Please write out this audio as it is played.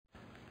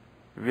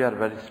we are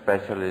very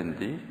special in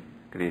the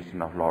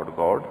creation of Lord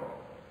God.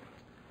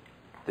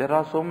 There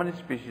are so many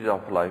species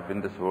of life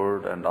in this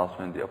world and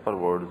also in the upper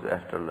worlds,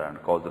 astral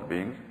and causal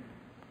beings.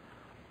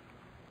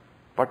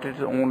 But it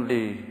is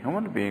only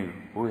human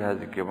being who has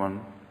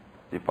given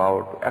the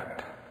power to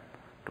act,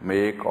 to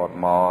make or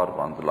mar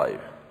one's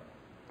life.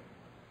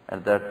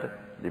 And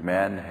that the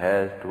man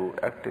has to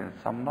act in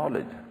some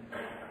knowledge.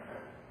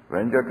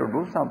 When you are to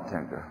do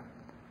something,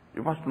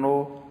 you must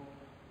know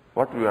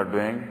what you are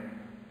doing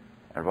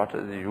and what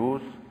is the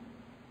use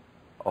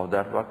of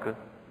that work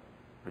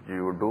which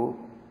you do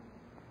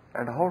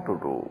and how to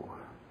do.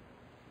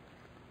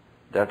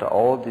 That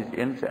all these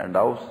ins and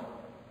outs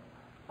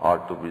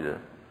are to be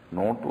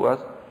known to us,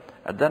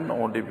 and then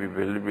only we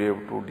will be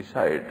able to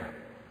decide.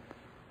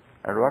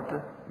 And what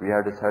we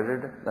have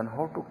decided, then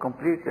how to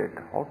complete it,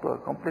 how to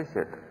accomplish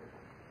it.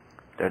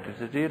 That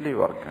is really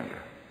working.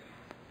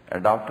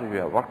 And after we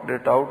have worked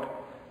it out,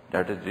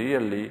 that is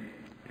really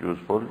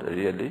useful,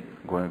 really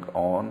going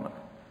on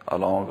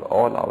along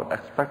all our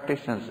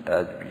expectations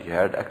as we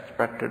had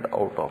expected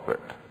out of it.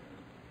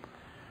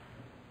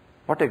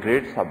 What a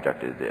great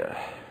subject is there.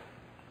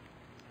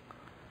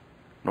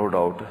 No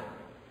doubt.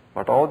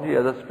 But all the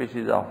other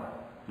species of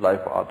life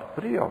are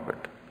free of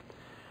it.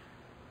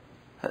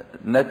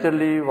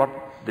 Naturally, what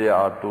they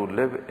are to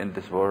live in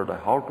this world,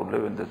 how to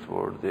live in this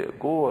world, they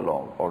go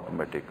along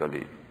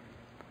automatically.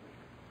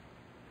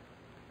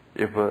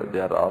 If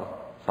there are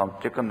some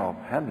chicken of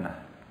hen,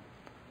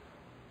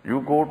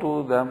 you go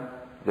to them,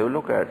 they will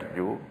look at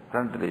you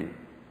friendly.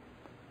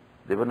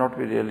 They will not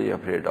be really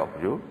afraid of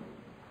you,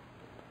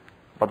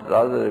 but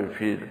rather they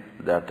feel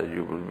that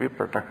you will be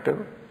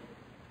protective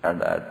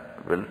and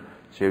that will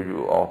save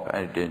you of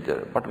any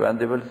danger. But when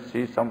they will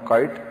see some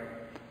kite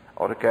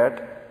or a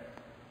cat,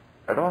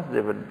 at once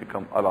they will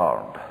become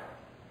alarmed.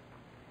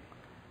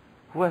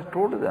 Who has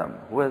told them?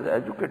 Who has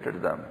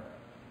educated them?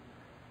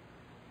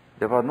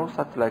 There was no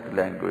such like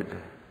language.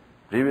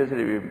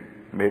 Previously we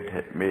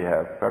may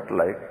have felt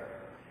like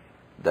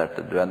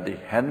that when the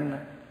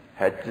hen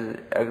hatches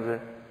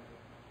eggs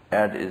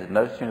and is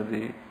nourishing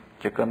the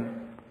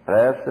chicken,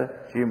 perhaps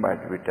she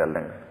might be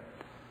telling.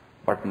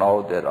 But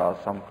now there are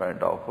some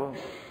kind of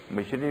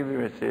machinery, we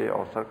may say,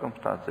 or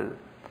circumstances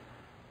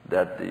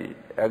that the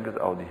eggs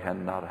of the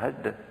hen are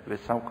hatched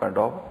with some kind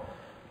of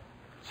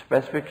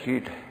specific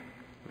heat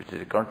which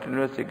is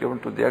continuously given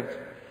to the eggs,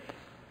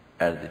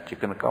 and the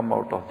chicken come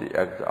out of the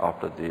eggs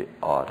after they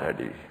are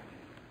ready.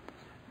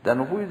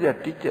 Then who is their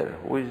teacher?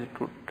 Who is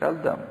to tell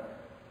them?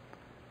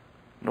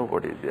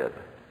 Nobody is there.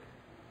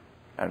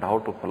 And how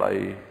to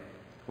fly,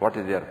 what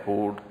is their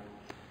food?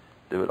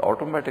 They will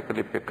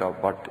automatically pick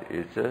up what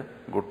is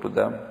good to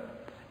them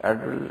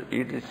and will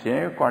eat the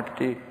same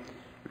quantity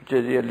which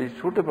is really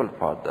suitable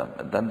for them,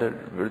 and then they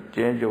will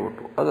change over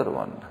to other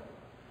one.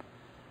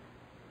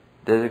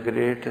 There is a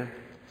great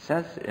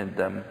sense in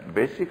them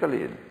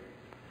basically.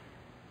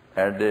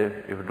 And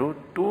if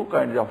two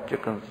kinds of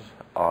chickens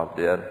are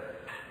there,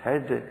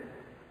 hatched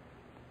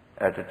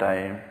at a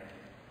time,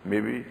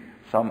 maybe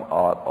some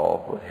are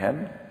of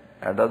hen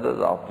and others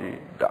of the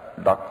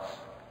ducks.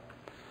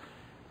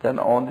 Then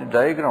on the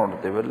dry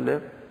ground they will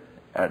live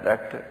and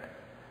act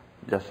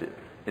just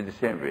in the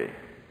same way.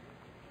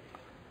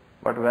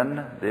 But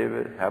when they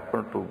will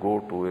happen to go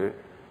to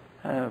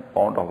a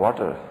pond of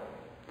water,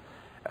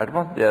 at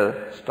once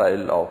their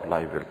style of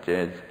life will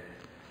change.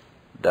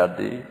 That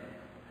the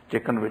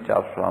chicken which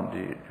are from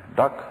the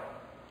duck,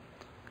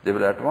 they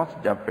will at once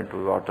jump into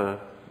the water,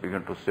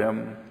 begin to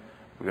swim,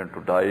 begin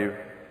to dive,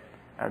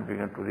 and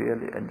begin to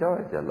really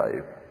enjoy their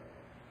life.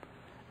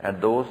 And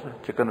those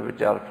chicken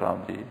which are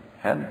from the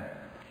hen,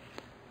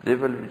 they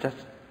will be just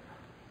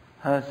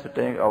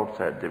staying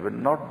outside. They will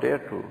not dare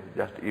to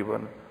just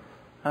even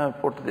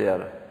put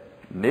their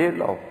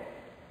nail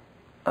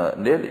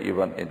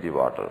even in the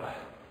water.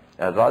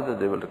 And rather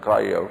they will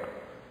cry out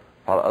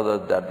for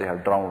others that they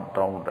have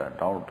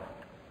drowned.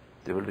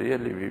 They will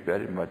really be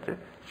very much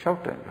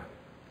shouting.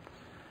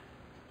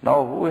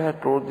 Now who has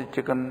told the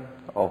chicken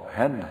of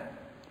hen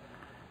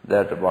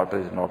that water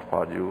is not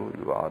for you,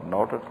 you are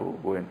not to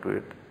go into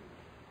it,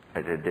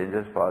 it is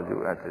dangerous for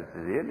you, and it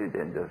is really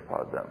dangerous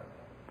for them.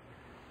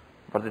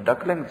 But the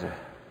ducklings,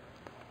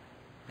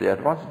 they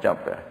at once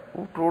jump in.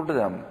 Who told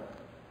them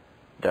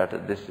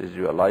that this is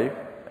your life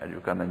and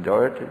you can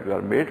enjoy it? You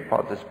are made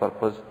for this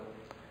purpose,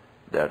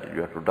 that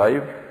you have to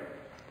dive,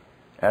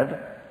 and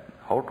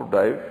how to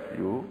dive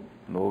you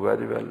know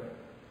very well,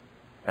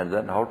 and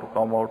then how to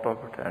come out of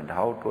it and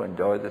how to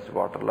enjoy this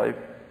water life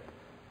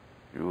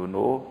you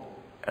know,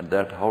 and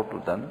that how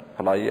to then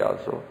fly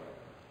also.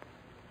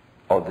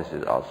 All this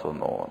is also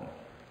known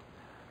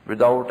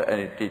without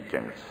any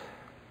teachings.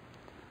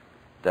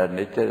 That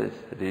nature is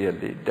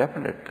really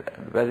definite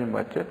and very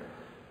much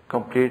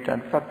complete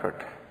and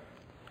perfect.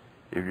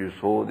 If you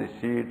sow the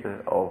seed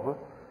of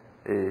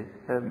a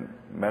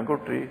mango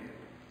tree,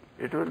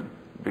 it will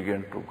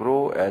begin to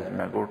grow as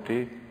mango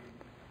tree.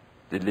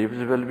 The leaves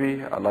will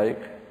be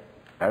alike,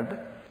 and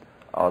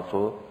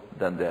also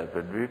then there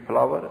will be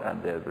flower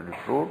and there will be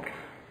fruit,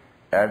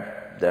 and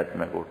that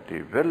mango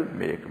tree will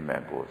make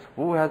mangoes.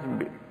 Who has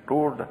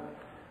told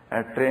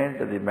and trained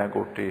the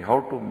mango tree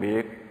how to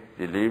make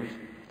the leaves,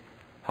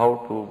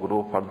 how to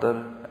grow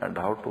further, and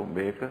how to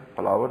make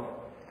flowers,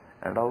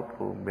 and how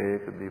to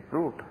make the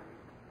fruit?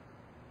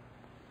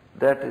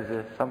 That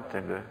is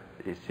something,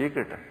 a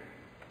secret.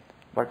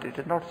 But it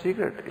is not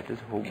secret, it is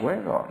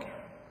going on.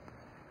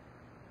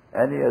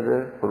 Any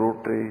other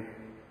fruit tree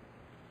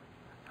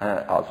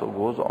also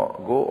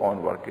go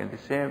on working the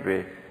same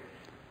way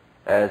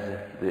as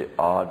they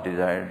are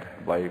designed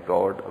by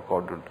God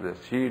according to the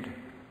seed.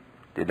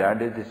 The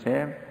land is the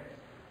same,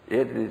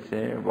 air is the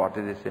same,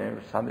 water is the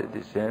same, sun is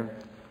the same,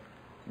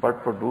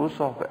 but produce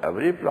of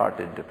every plant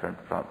is different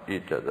from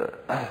each other.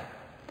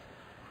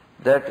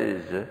 That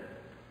is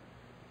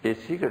a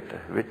secret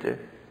which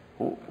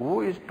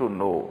who is to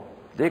know?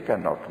 They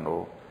cannot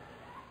know.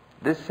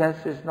 This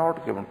sense is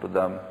not given to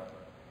them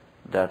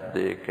that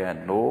they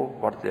can know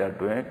what they are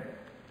doing,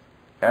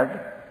 and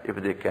if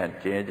they can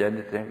change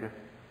anything,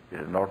 it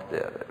is not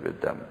there with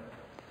them.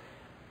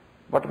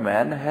 But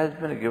man has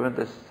been given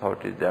this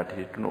authority that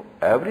he to know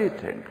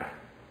everything.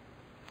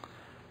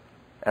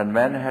 And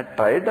man had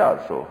tried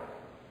also.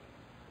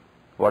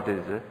 What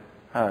is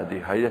the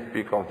highest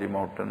peak of the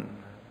mountain,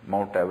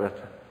 Mount Everest?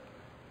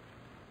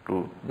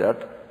 To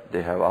that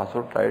they have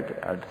also tried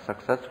and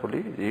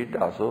successfully reached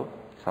also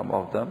some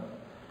of them,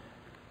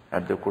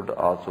 and they could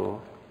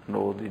also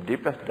know the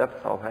deepest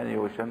depth of any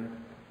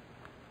ocean,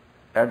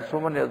 and so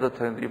many other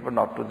things, even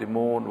up to the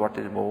moon, what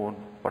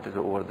is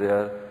over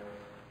there,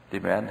 the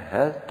man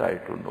has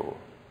tried to know.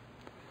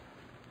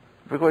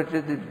 Because it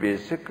is the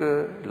basic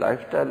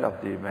lifestyle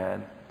of the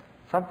man.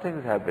 Some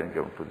things have been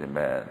given to the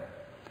man.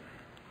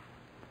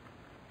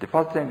 The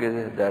first thing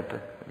is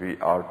that we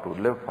are to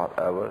live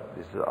forever.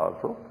 This is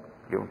also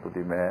given to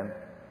the man,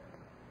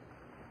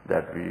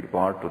 that we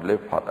want to live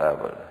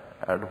forever.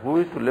 And who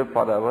is to live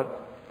forever?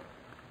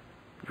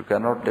 You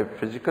cannot live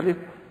physically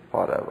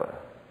forever.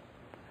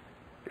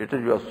 It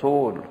is your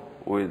soul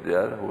who is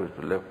there, who is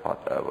to live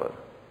forever.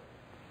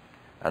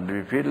 And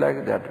we feel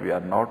like that we are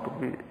not to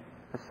be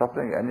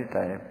suffering any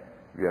time.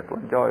 We are to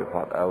enjoy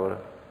forever.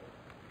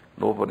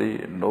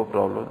 Nobody, no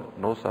problem,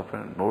 no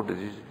suffering, no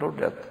disease, no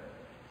death.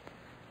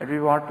 And we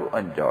want to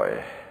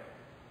enjoy.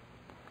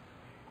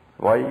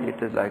 Why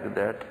it is like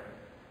that?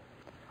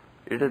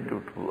 It is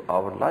due to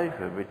our life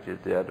which is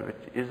there,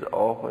 which is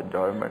of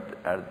enjoyment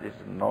and is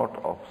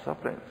not of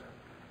suffering.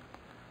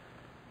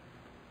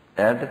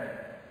 And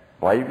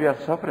why we are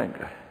suffering?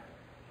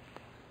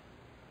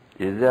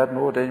 Is there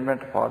no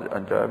arrangement for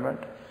enjoyment?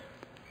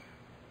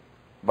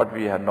 But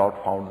we have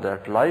not found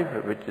that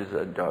life which is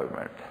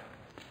enjoyment.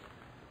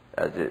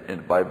 As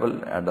in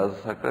Bible and other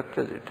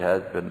scriptures, it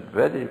has been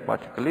very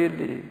much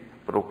clearly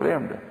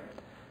proclaimed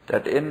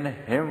that in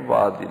him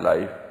was the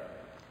life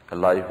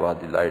was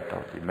the light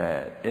of the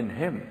man. In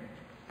him,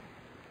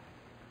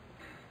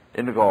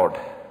 in God,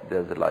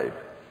 there is a life.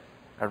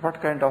 And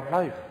what kind of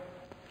life?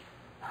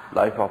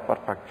 Life of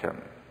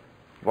perfection.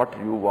 What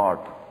you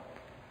want.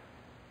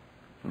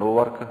 No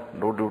work,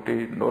 no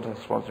duty, no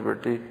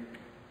responsibility,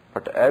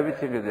 but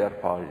everything is there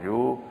for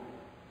you.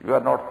 You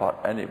are not for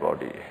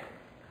anybody.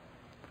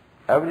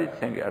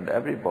 Everything and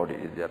everybody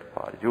is there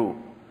for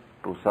you,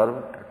 to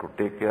serve and to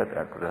take care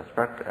and to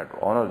respect and to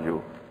honor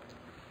you.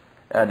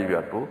 And you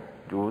are to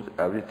use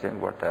everything,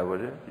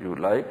 whatever you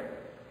like,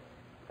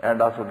 and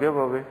also give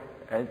away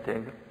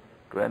anything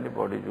to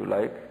anybody you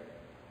like.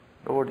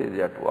 Nobody is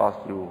there to ask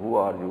you, who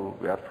are you,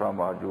 where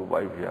from are you,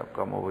 why we have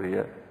come over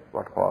here,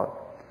 what for.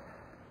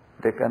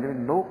 There can be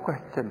no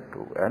question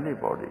to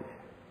anybody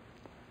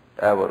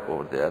ever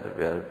over there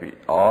where we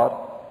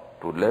are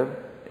to live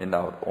in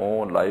our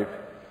own life.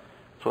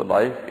 So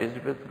life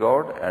is with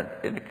God and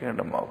in the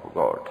kingdom of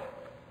God.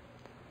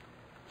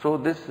 So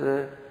this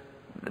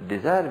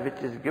desire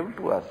which is given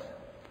to us,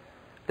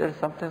 there is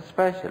something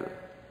special.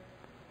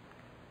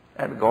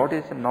 And God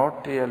is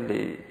not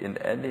really in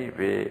any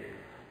way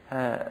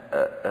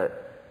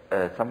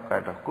some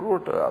kind of cruel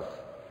to us,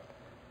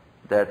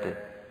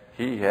 that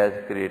He has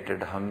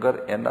created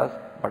hunger in us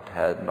but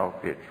has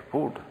not created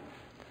food.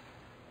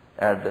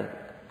 And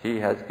He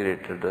has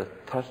created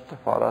thirst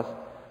for us,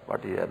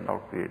 but He has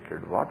not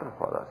created water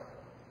for us.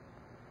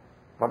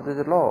 But there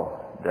is a law,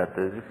 that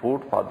there is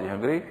food for the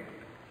hungry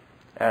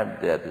and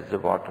there is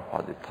water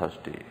for the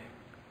thirsty.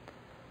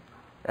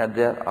 And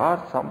there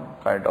are some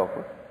kind of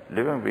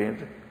living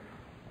beings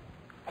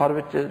for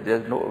which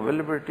there is no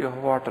availability of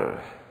water,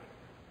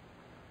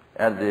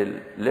 and they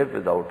live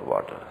without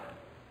water.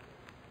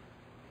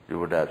 You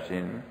would have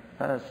seen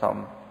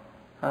some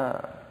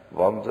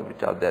worms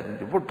which are there in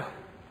the wood.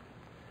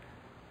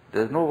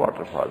 There is no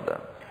water for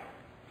them.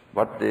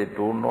 But they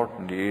do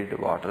not need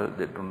water,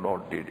 they do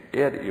not need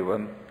air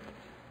even.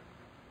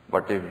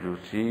 But if you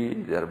see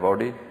their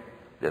body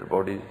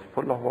is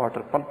full of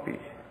water, pulpy.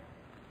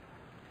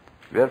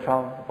 Where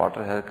from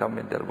water has come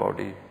in their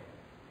body,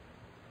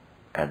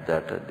 and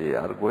that they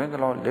are going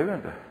along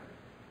living.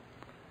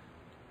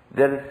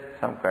 There is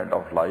some kind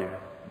of life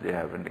they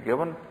have been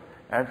given,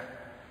 and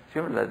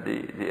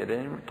Similarly, the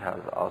arrangement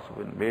has also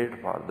been made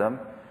for them,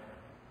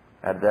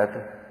 and that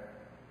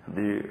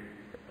the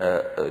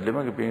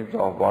living beings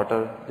of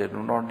water, they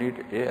do not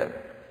need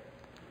air,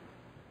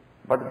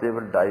 but they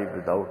will die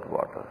without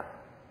water.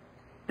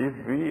 If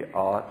we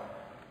are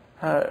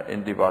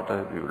in the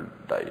water, we will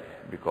die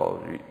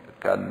because we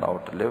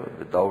cannot live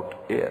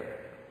without air.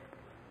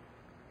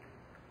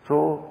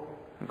 So,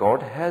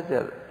 God has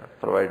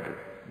provided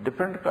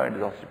different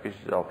kinds of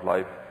species of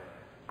life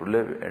to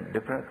live in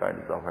different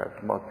kinds of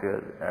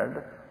atmospheres and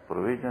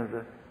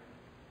provisions,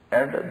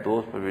 and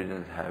those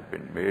provisions have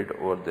been made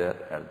over there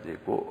as they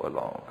go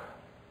along.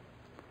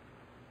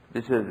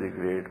 This is the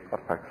great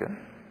perfection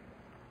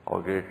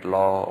or great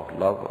law of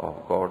love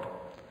of God.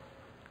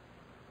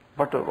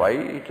 But why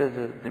it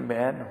is the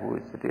man who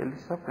is really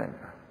suffering?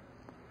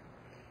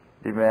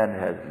 The man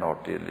has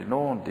not really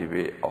known the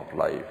way of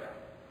life.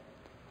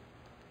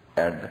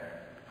 And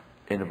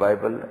in the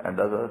Bible and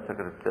other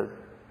scriptures,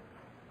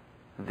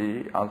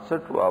 the answer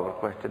to our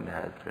question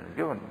has been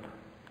given,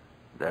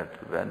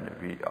 that when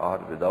we are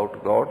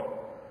without God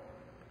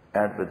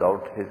and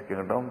without His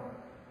kingdom,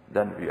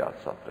 then we are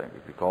suffering,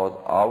 because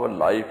our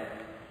life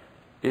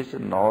is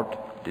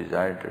not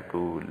designed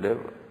to live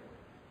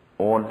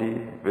only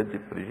with the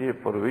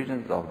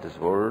provisions of this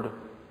world.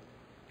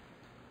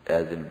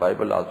 As in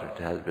Bible also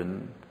it has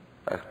been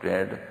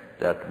explained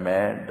that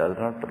man does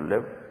not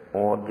live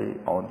only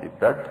on the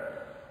bread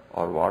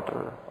or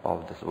water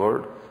of this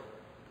world,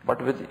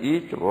 but with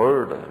each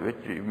word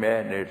which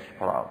emanates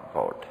from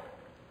God.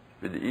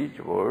 With each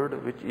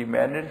word which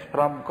emanates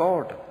from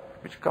God,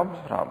 which comes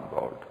from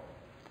God.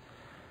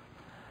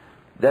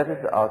 That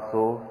is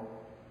also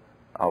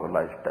our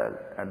lifestyle,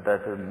 and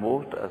that is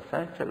most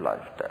essential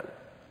lifestyle.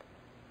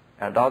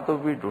 And although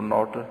we do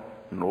not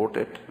note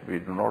it, we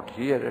do not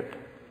hear it,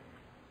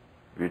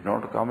 we do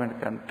not come in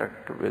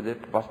contact with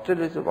it, but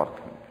still is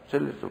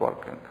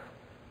working.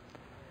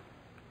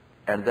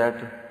 And that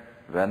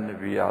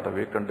when we are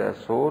awakened as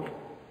soul,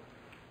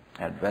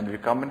 and when we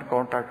come in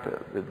contact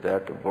with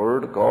that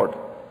word God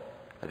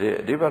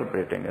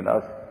reverberating in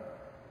us,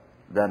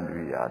 then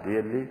we are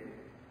really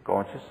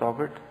conscious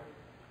of it,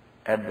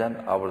 and then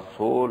our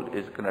soul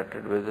is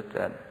connected with it,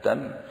 and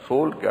then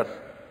soul gets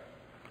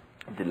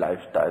the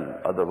lifestyle,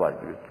 otherwise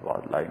it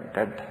was lying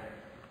dead.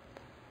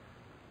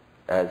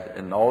 As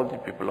in all the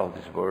people of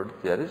this world,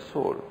 there is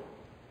soul.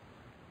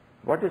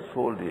 What is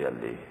soul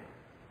really?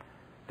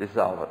 This is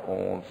our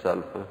own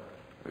self,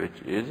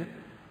 which is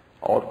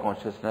all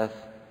consciousness,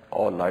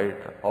 all light,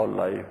 all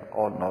life,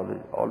 all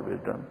knowledge, all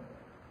wisdom,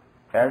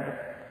 and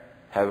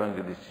having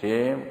the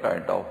same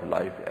kind of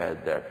life as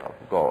that of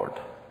God,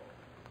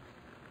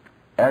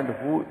 and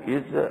who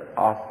is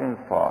asking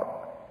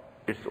for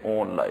its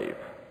own life.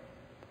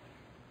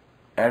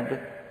 And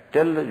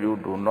till you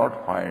do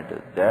not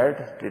find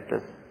that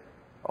status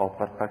of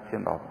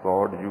perfection of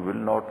God, you will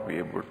not be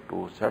able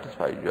to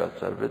satisfy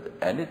yourself with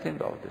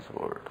anything of this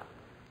world.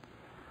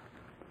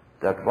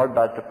 That what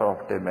does it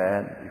profit a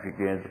man if he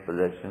gains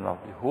possession of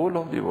the whole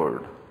of the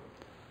world?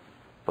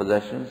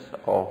 Possessions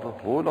of the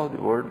whole of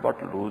the world,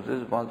 but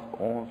loses one's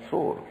own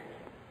soul.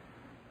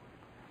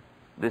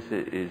 This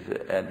is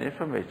an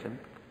information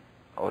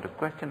or a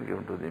question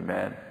given to the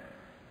man,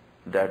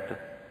 that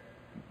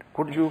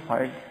could you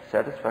find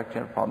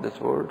satisfaction from this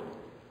world?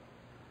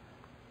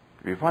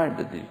 We find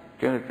that the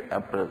kings,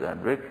 emperors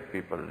and rich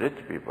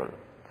people,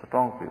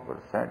 strong people,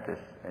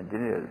 scientists,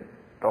 engineers,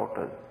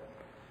 doctors,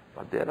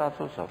 but they are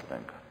also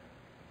suffering.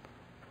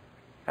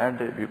 And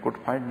we could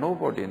find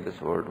nobody in this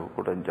world who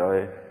could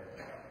enjoy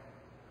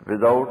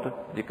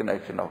without the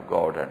connection of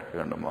God and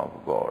kingdom of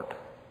God.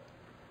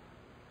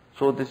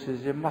 So this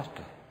is a must.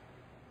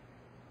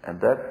 And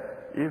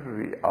that if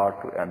we are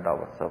to end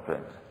our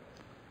sufferings,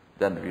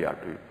 then we are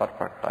to be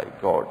perfect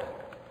like God.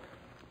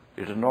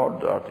 It is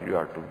not that you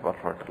are to be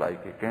perfect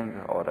like a king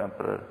or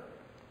emperor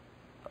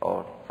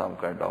or some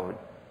kind of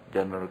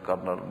general,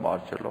 colonel,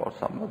 marshal or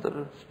some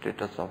other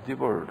status of the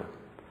world,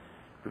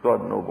 because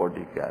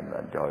nobody can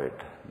enjoy it.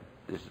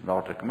 This is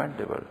not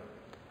recommendable.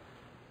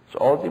 So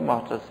all the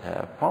masters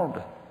have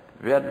found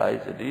where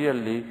lies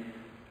really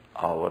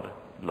our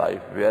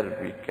life, where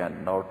we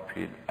cannot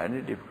feel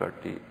any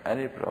difficulty,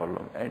 any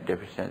problem, any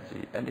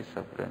deficiency, any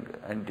suffering,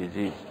 any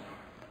disease.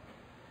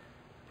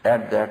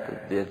 And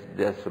that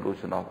there's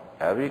solution of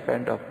every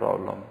kind of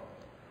problem.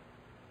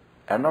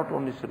 And not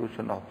only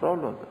solution of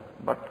problems,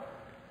 but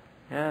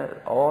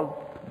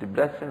all the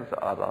blessings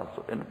are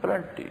also in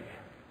plenty.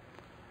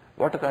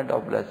 What kind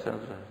of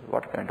blessings,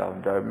 what kind of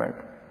enjoyment,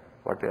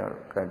 what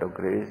kind of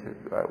grace,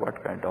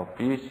 what kind of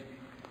peace,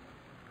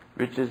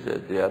 which is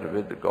there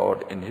with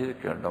God in His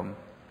kingdom,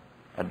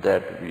 and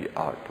that we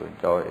are to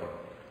enjoy.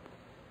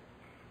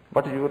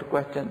 But you would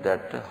question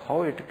that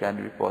how it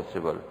can be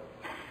possible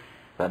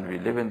when we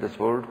live in this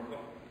world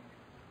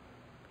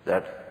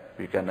that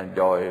we can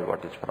enjoy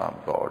what is from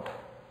God.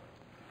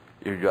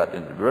 If you are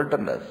in the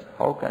wilderness,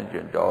 how can you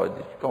enjoy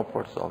the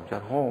comforts of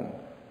your home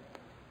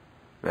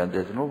when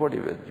there is nobody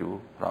with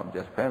you from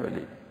your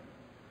family?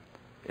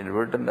 In the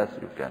wilderness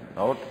you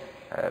cannot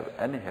have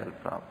any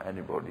help from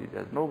anybody.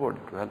 There is nobody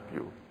to help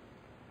you.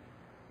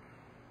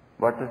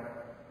 But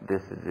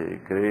this is a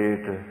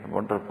great,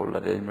 wonderful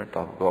arrangement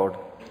of God,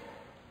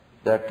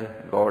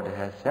 that God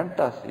has sent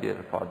us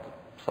here for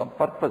some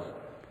purpose,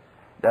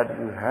 that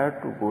you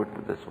have to go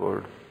to this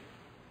world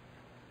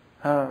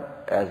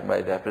as my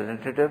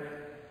representative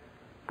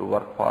to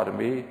work for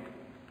me,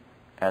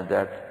 and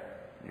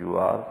that you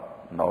are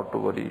not to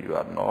worry, you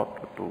are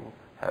not to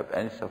have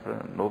any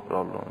suffering, no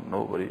problem,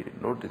 no worry,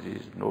 no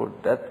disease, no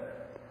death.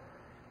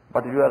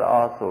 But you are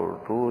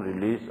also to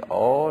release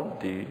all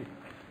the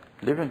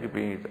living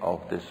beings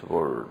of this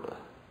world.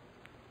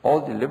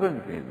 All the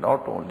living beings,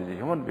 not only the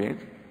human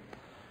beings,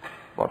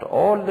 but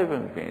all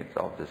living beings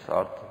of this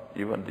earth,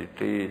 even the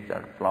trees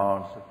and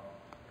plants,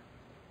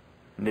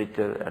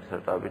 nature,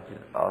 etc., which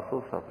is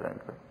also suffering,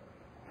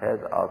 has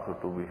also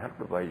to be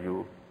helped by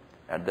you.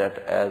 And that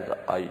as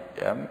I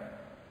am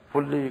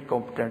fully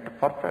competent,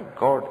 perfect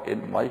God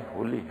in my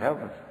holy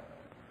heavens,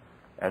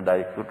 and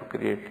I could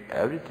create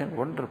everything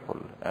wonderful,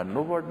 and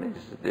nobody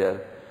is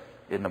there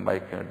in my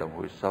kingdom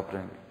who is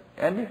suffering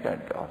any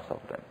kind of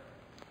suffering.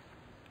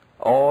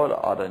 All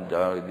are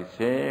enjoying the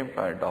same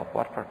kind of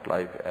perfect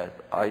life as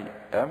I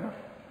am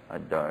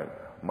enjoying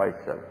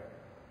myself.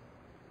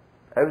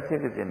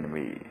 Everything is in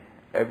me,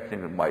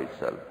 everything is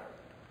myself,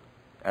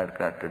 and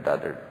connected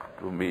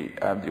to me.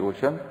 I am the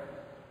ocean,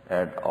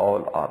 and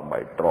all are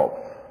my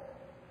drops,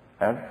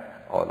 and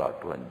all are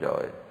to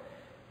enjoy.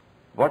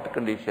 What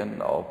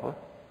condition of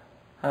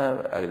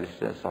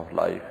existence of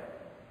life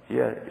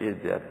here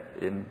is there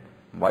in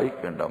my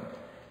kingdom?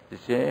 The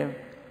same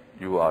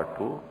you are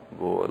to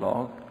go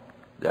along,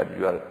 that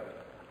you are,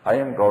 I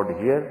am God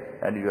here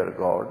and you are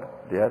God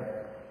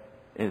there.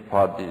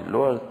 For the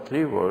lower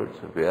three worlds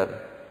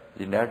where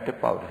the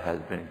negative power has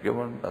been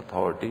given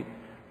authority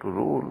to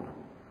rule.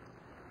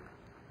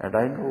 And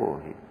I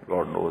know,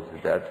 God knows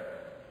that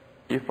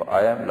if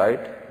I am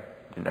light,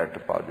 the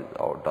negative power is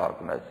our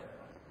darkness.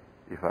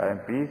 If I am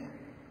peace,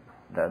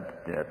 then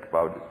the negative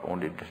power is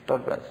only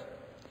disturbance.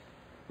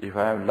 If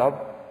I am love,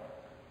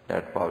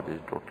 that power is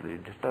totally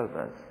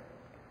disturbance.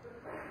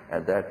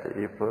 And that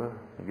if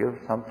give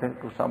something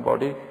to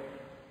somebody,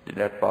 the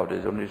net power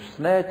is only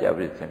snatch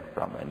everything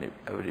from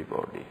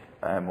everybody.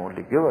 I am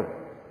only giver,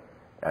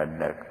 and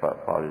net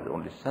power is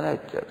only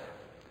snatcher.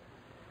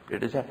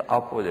 It is at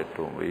opposite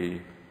to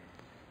me.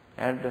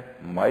 And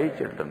my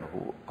children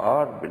who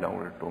are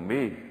belonging to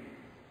me,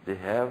 they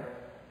have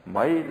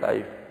my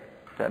life,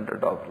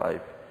 standard of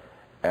life.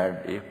 And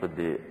if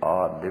they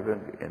are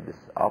living in this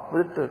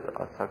opposite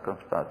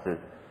circumstances,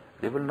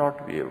 they will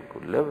not be able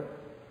to live,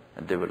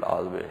 and they will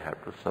always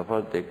have to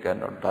suffer. They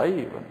cannot die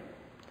even,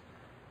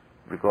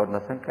 because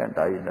nothing can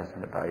die,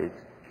 nothing dies.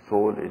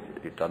 Soul is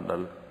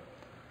eternal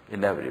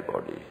in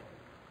everybody.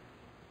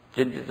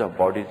 Changes of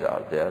bodies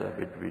are there,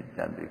 which we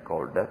can be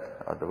called death.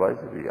 Otherwise,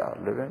 we are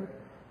living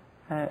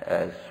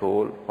as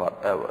soul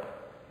forever.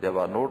 There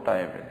was no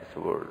time in this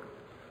world,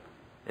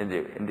 in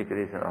the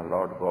creation of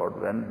Lord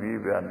God, when we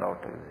were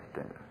not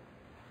existing.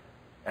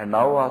 And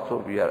now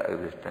also we are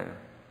existing,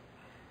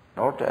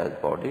 not as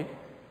body,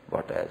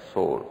 but as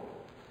soul.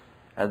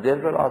 And there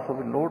will also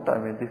be no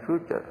time in the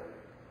future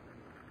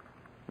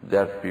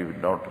that we will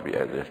not be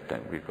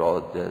existing,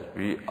 because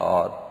we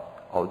are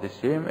of the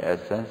same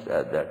essence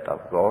as that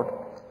of God.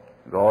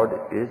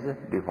 God is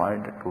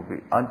defined to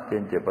be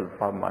unchangeable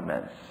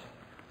permanence.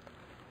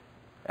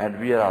 And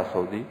we are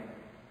also the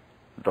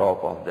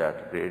drop of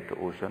that great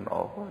ocean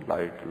of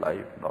light,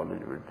 life,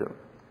 knowledge, wisdom.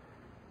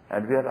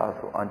 And we are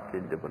also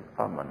unchangeable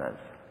permanence.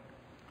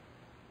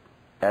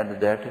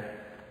 And that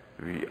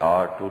we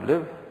are to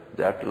live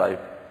that life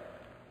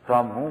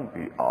from whom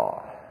we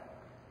are.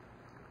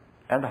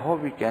 And how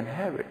we can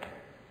have it.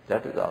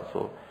 That is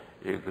also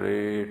a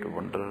great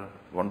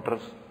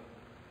wondrous,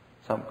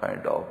 some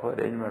kind of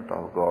arrangement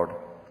of God,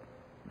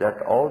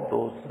 that all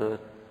those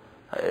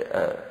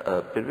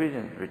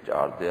provisions which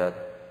are there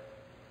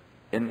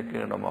in the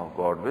kingdom of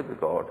God, with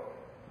God,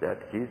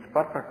 that He is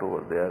perfect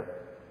over there.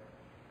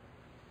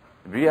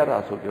 We are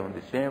also given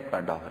the same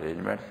kind of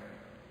arrangements,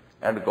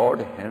 and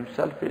God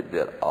Himself is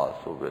there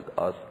also with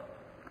us.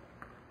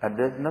 And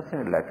there is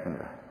nothing lacking,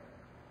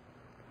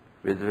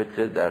 with which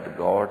is that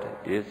God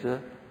is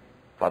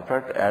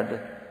perfect,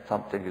 and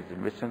something is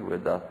missing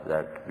with us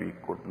that we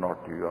could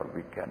not be or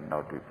we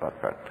cannot be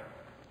perfect.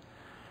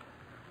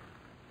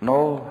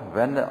 Now,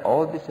 when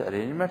all these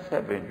arrangements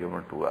have been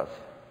given to us,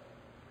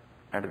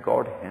 and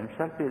God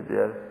Himself is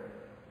there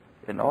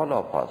in all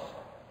of us,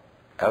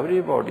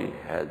 everybody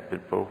has been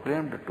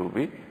proclaimed to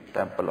be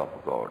temple of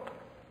God.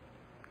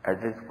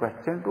 And it is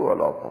question to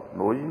all of us,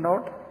 know ye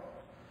not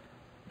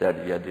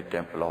that ye are the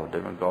temple of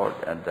living God,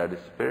 and that the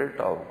Spirit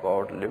of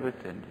God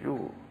liveth in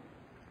you,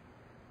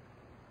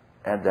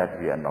 and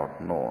that we are not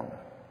known.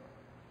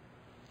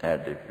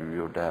 And if we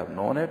would have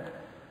known it,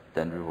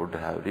 then we would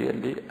have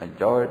really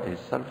enjoyed His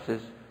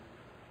services.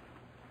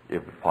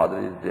 If the father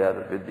is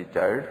there with the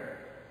child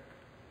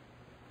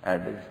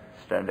and is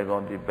standing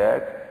on the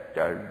back,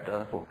 child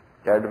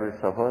will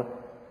suffer,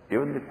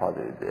 even the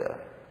father is there.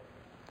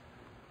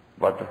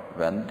 But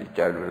when the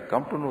child will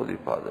come to know the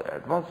father,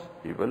 at once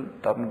he will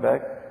turn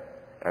back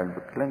and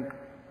will cling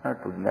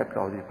to the neck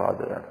of the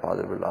father, and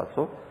father will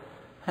also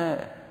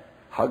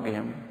hug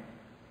him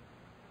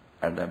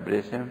and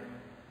embrace him,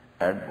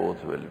 and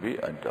both will be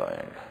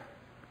enjoying.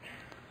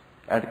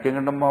 And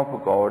kingdom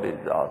of God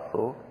is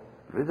also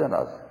within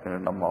us.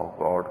 Kingdom of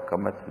God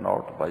cometh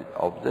not by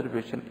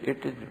observation,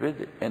 it is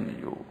within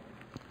you.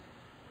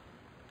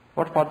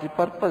 What for the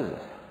purpose?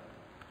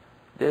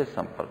 There is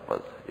some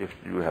purpose. If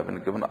you have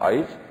been given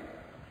eyes,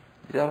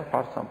 these are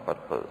for some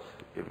purpose.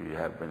 If you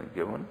have been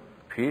given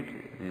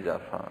feet, these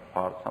are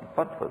for some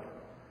purpose.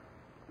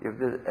 If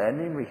there is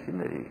any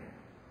machinery,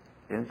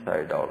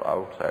 inside or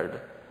outside,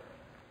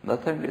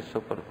 nothing is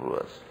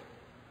superfluous.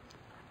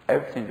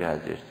 Everything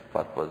has its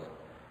purpose.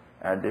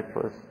 And if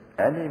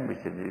any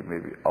machinery,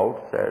 maybe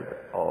outside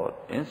or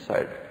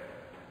inside,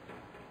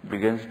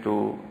 begins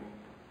to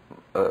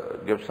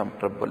give some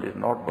trouble, is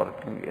not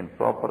working in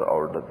proper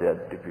order, there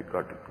is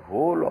difficulty.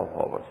 Whole of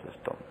our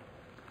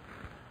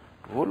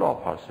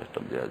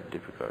system, there is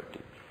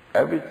difficulty.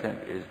 Everything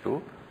is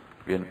to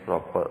be in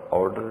proper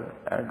order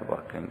and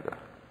working.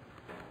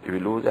 If we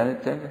lose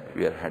anything,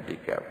 we are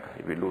handicapped.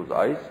 If we lose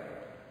eyes,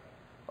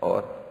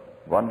 or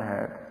one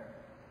hand,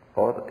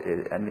 or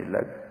any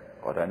leg,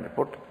 or any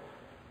foot,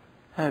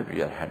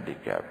 we are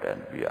handicapped,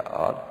 and we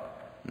are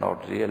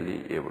not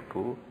really able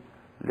to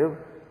live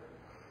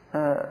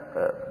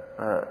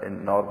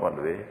in normal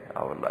way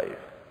our life.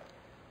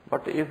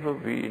 But if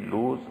we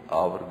lose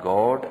our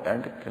God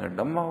and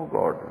kingdom of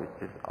God,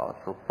 which is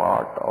also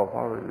part of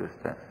our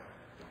existence,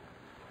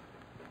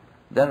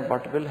 then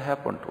what will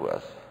happen to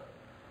us?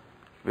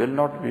 Will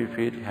not we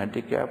feel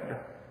handicapped?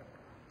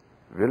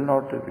 Will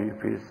not we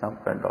feel some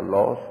kind of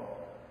loss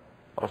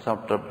or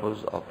some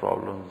troubles or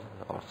problems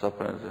or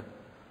sufferings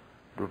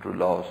due to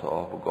loss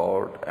of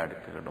God and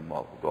kingdom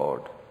of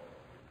God?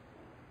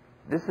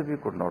 This we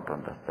could not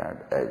understand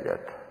as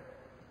yet.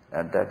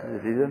 And that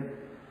is the reason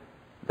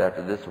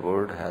that this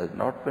world has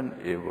not been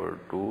able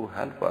to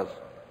help us,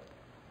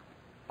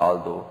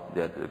 although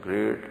there is a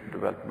great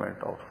development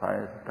of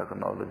science,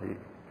 technology,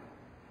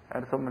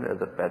 and so many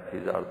other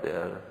paths are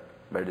there,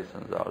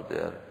 medicines are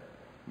there,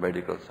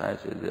 medical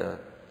science is there,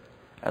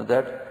 and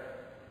that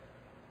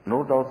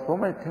no doubt so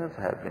many things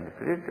have been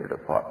created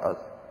for us,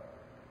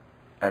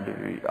 and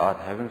we are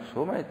having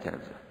so many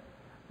things.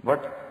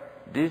 But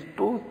these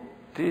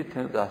three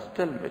things are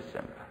still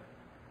missing.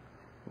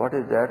 What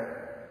is that?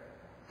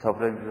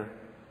 Suffering.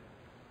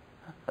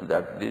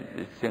 That these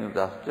things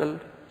are still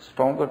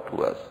stronger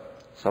to us.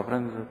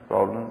 Sufferings,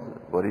 problems,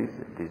 worries,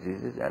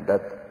 diseases, and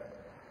death.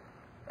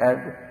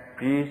 And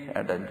peace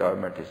and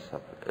enjoyment is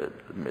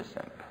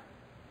missing.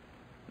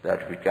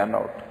 That we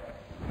cannot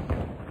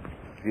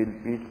feel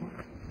peace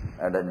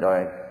and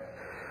enjoy.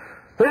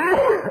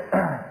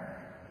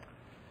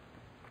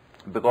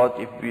 Because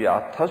if we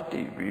are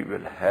thirsty, we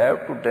will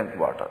have to drink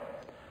water.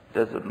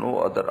 There is no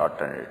other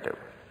alternative.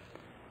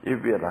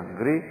 If we are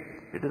hungry,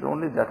 it is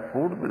only that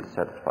food will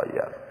satisfy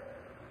us.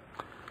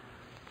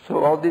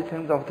 So all these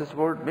things of this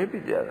world may be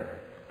there,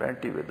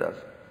 plenty with us.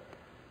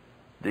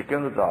 The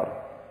kings are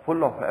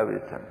full of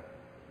everything,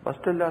 but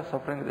still they are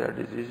suffering, their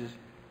diseases,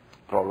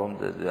 problems,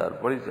 their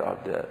worries are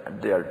there,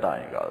 and they are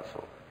dying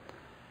also.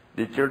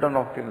 The children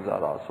of kings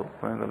are also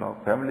going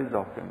along, families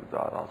of kings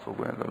are also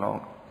going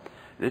along,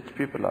 rich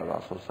people are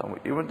also suffering.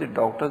 Even the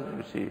doctors,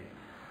 you see,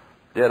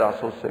 they are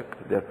also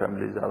sick, their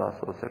families are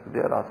also sick, they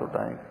are also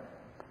dying.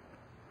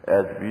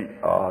 As we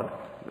are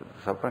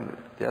suffering,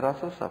 they are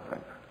also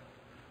suffering.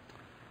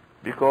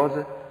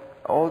 Because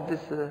all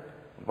this,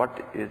 what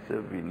is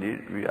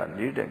we are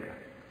needing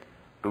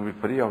to be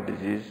free of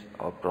disease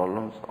or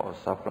problems or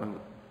suffering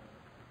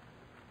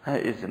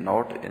is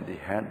not in the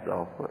hands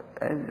of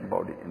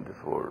anybody in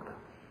this world.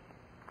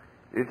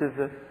 It is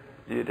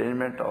the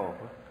arrangement of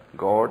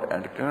God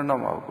and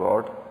kingdom of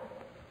God,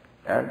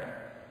 and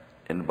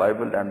in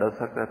Bible and other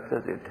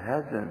scriptures it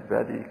has been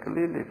very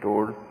clearly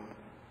told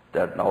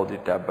that now the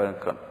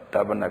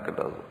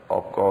tabernacle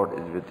of God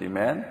is with the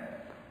man,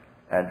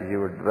 and he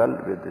will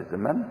dwell with his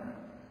men,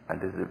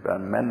 and his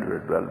men will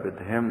dwell with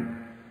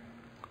him.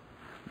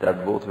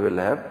 That both will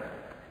have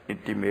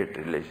intimate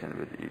relation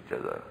with each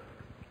other.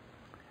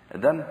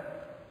 And then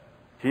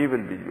he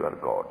will be your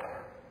God.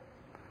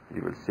 He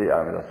will say,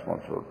 I am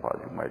responsible for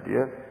you, my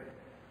dear,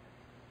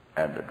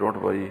 and don't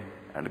worry,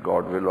 and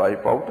God will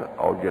wipe out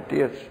all your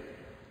tears.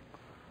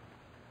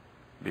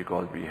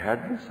 Because we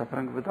had been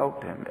suffering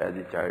without him as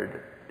a child.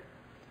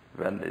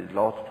 When he is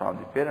lost from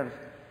the parents,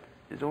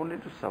 is only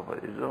to suffer,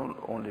 is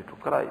only to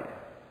cry.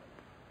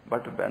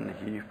 But when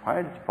he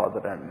finds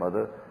father and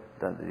mother,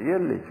 then they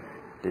really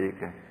take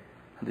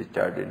the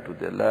child into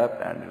their lap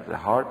and into their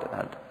heart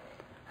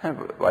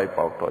and wipe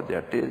out all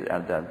their tears,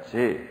 and then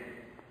say,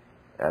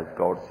 as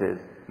God says,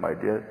 my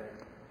dear,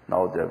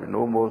 now there will be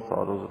no more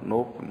sorrows,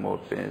 no more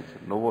pains,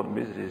 no more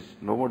miseries,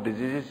 no more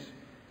diseases,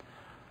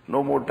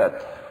 no more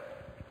death.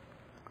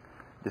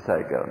 This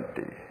I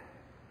guarantee.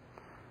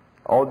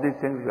 All these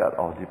things were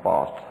of the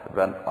past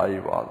when I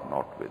was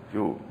not with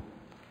you.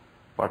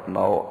 but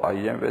now I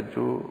am with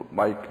you,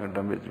 my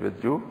kingdom is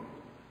with you,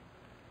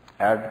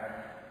 and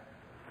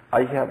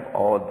I have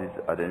all these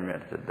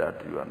arrangements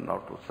that you are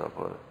not to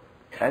suffer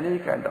any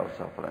kind of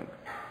suffering,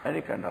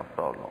 any kind of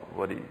problem,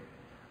 worry,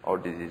 or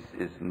disease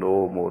is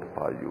no more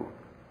for you.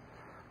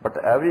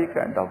 But every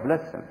kind of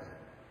blessings,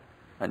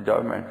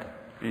 enjoyment,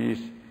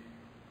 peace,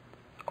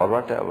 or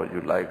whatever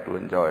you like to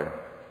enjoy,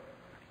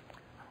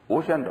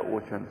 oceans and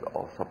oceans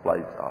of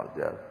supplies are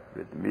there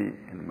with me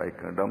in my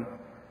kingdom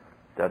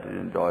that you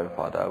enjoy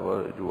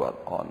forever. You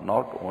are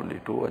not only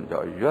to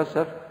enjoy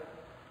yourself,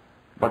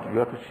 but you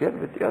have to share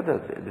with the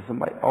others. This is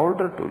my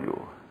order to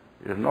you.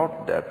 It is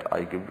not that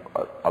I give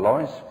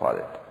allowance for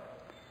it,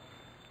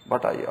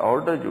 but I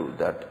order you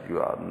that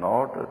you are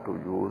not to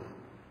use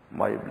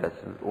my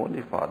blessings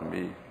only for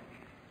me,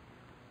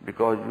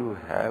 because you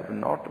have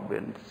not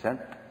been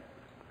sent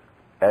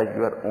as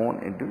your own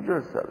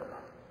individual self,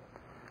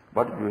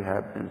 but you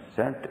have been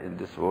sent in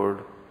this world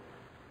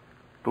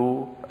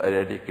to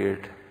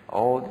eradicate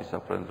all the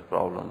sufferings,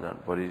 problems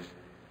and worries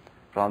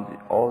from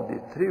all the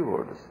three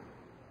worlds.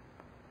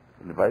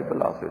 In the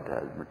Bible also it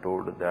has been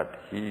told that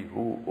he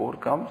who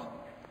overcomes,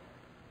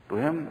 to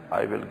him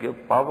I will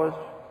give powers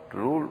to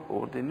rule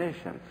over the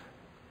nations.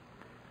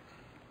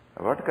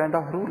 What kind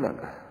of ruling?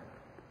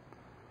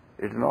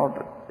 It's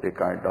not a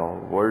kind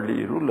of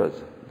worldly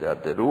rulers,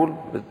 that they rule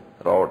with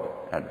rod,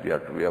 and we are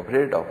to be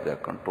afraid of their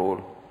control,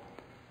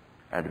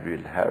 and we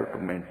will have to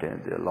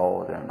maintain their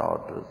laws and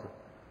orders.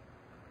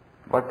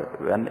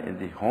 But when in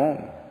the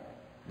home,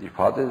 the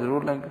father is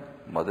ruling,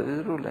 mother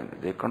is ruling,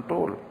 they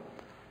control,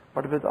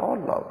 but with all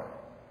love.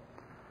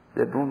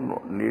 They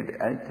don't need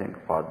anything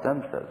for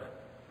themselves,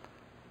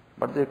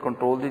 but they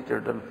control the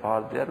children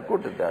for their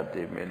good, that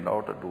they may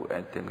not do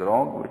anything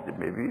wrong, which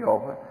may be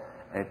of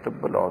any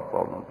trouble or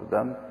problem to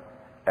them,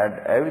 and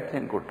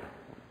everything good,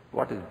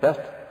 what is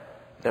best,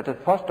 that is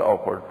first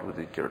offered to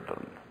the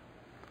children,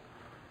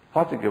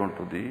 first given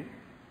to the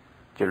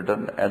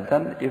children, and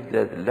then if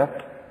there is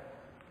left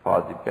for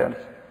the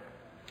parents,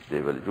 they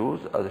will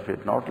use, as if it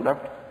is not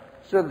left,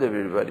 still they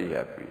will be very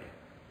happy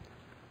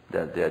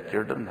that their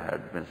children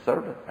had been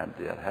served, and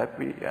they are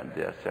happy and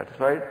they are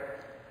satisfied,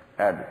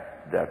 and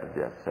that is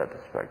their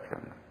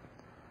satisfaction.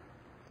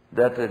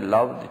 That they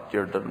love the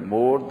children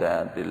more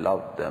than they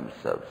love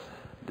themselves.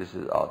 This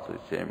is also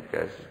the same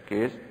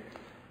case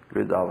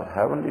with our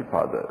Heavenly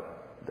Father,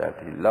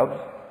 that He loves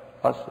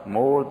us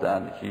more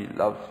than He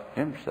loves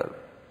Himself.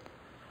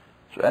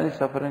 So any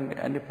suffering,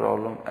 any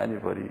problem, any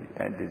worry,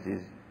 any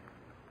disease,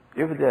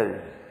 if there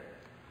is,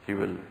 He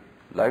will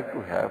like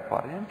to have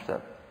for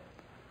Himself.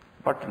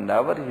 But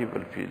never He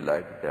will feel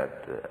like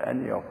that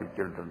any of His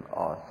children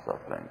are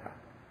suffering.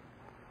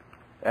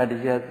 And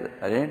He has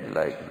arranged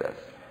like this.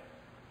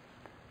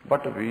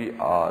 But we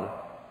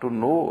are to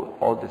know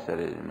all this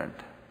arrangement.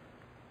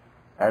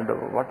 And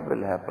what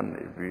will happen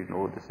if we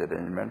know this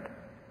arrangement?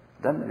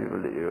 Then we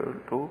will be able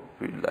to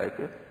feel like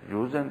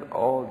using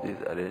all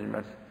these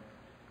arrangements,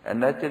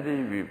 and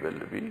naturally we will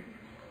be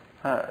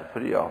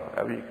free of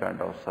every kind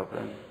of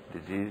suffering,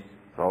 disease,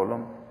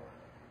 problem,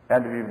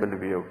 and we will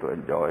be able to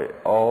enjoy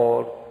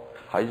all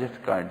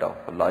highest kind of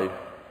life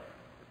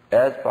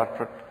as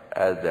perfect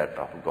as that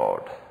of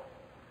God.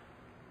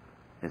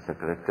 In the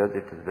scriptures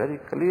it is very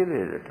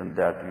clearly written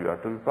that you are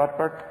to be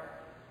perfect.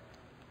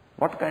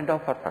 What kind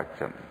of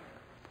perfection?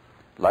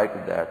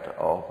 Like that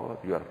of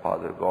your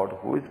Father God,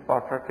 who is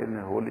perfect in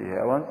the holy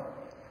heavens,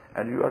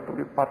 and you are to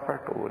be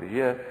perfect over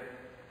here,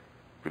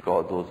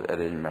 because those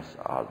arrangements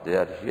are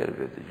there here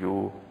with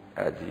you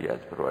as He has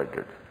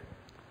provided.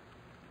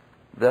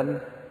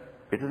 Then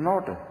it is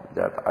not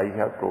that I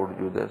have told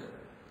you this.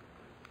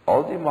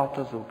 All the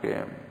masters who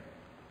came,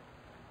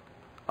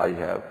 I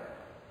have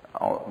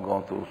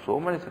gone through so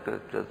many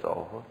scriptures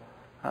of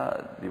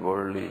the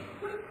worldly,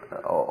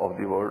 of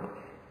the world,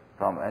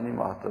 from any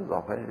masters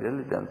of any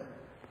religions,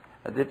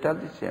 and they tell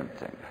the same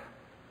thing.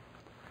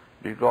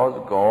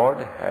 Because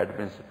God had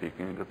been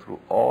speaking through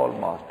all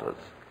masters,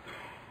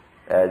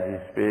 as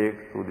He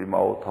spake through the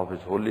mouth of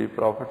His holy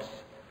prophets,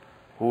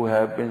 who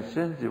have been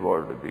since the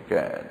world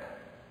began.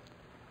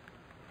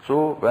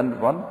 So when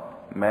one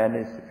man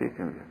is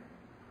speaking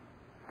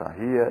from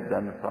here,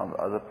 then from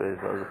other place,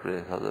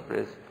 other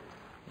place,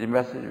 the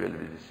message will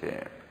be the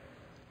same.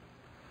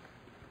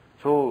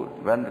 So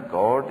when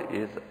God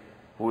is,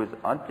 who is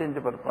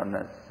unchangeable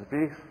permanence,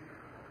 speaks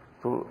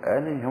to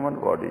any human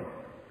body,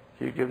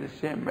 He gives the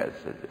same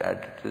message. And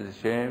it is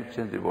the same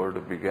since the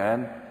world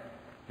began.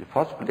 The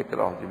first flicker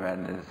of the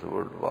man in this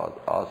world was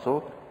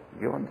also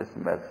given this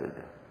message.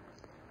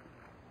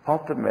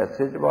 First the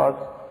message was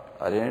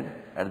arranged,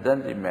 and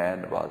then the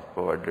man was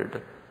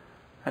provided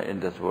in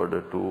this world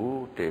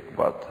to take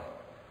birth,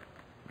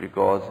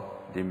 because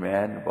the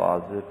man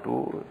was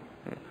to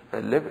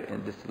live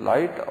in this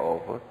light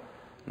of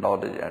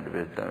knowledge and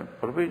wisdom,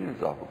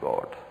 provisions of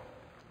God.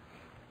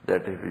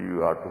 That if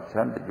you are to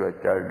send your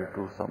child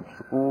to some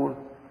school,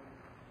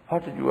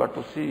 what you are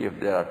to see, if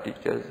there are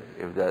teachers,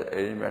 if there are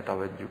arrangement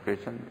of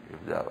education,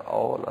 if there are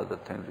all other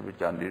things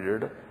which are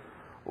needed,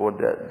 or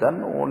there,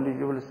 then only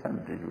you will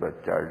send your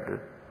child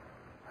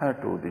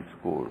to the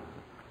school.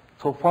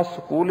 So first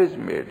school is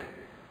made,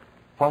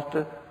 first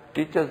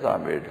teachers are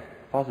made,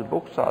 first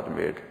books are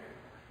made,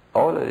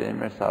 all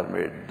arrangements are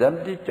made. Then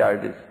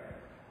the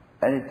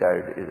any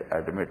child is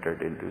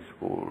admitted into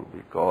school,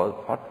 because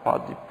what for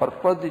the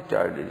purpose the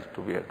child is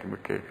to be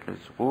admitted to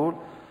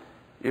school.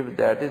 If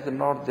that is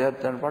not there,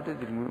 then what is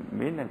the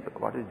meaning,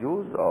 what is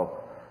use of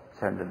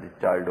sending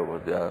the child over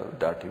there,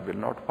 that he will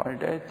not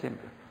find anything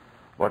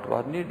what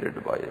was needed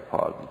for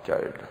the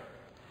child.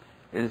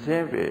 In the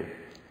same way,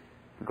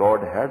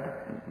 God had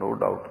no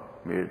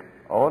doubt made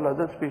all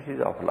other species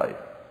of life,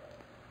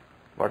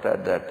 but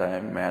at that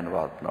time man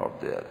was not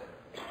there,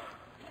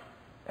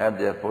 and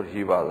therefore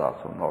he was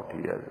also not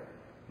here.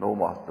 No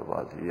master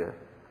was here,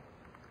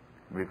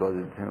 because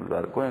the things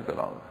were going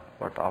along.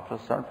 But after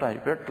some time,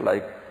 it felt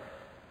like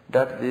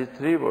that these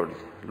three words,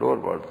 lower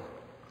words,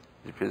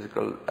 the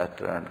physical,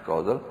 astral and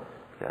causal,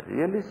 they are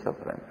really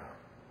suffering.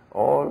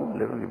 All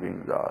living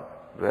beings are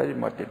very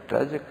much in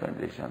tragic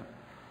condition.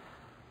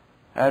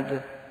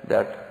 And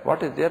that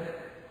what is their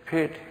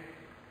fate,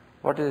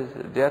 what is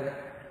their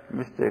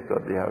mistake, or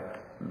they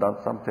have done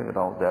something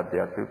wrong, that they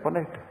are to be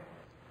punished.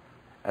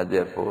 And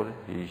therefore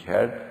he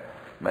had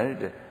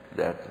managed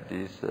that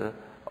these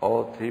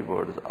all three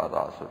words are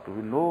also to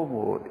be no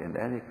more in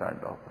any kind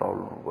of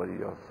problem,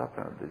 worry or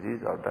suffering,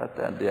 disease or death,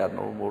 and they are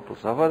no more to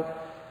suffer,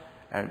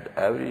 and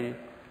every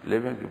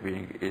living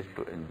being is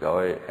to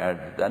enjoy. And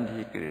then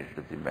he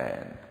created the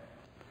man.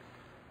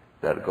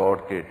 That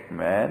God created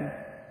man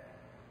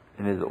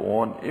in his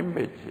own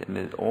image. In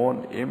his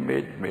own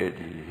image made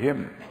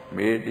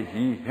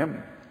he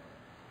him.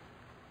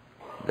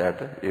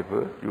 That if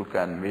you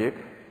can make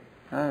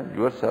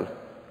yourself,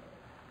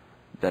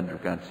 then you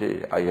can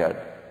say, I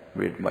had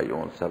made my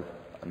own self,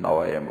 now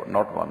I am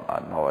not one,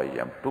 now I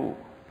am two.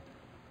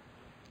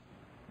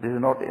 This is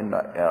not in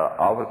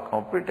our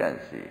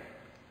competency,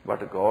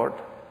 but God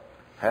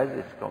has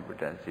His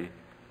competency,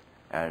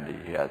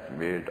 and He has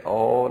made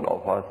all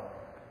of us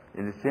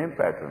in the same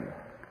pattern,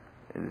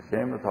 in the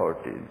same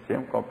authority, in the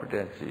same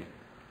competency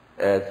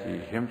as He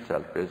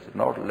Himself is,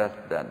 not less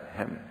than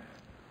Him.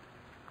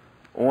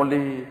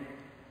 Only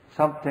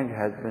something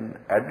has been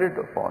added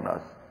upon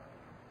us,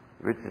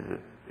 which is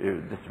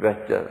this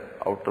vesture,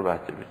 outer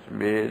vesture, which is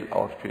male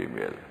or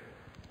female.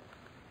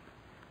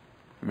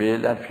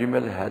 Male and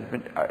female has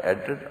been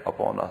added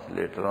upon us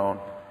later on,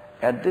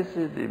 and this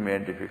is the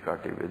main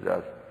difficulty with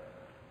us,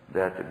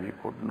 that we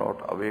could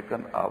not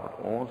awaken our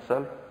own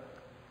self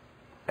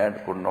and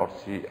could not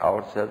see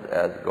ourselves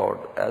as God,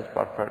 as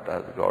perfect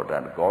as God,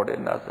 and God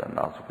in us, and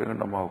also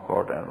kingdom of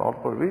God and all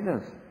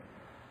provisions,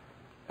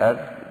 and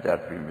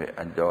that we may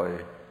enjoy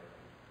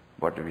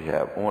what we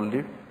have.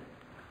 Only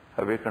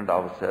awakened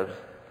ourselves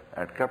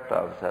and kept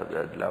ourselves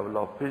at the level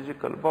of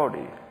physical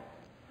body,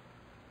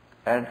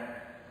 and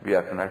we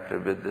are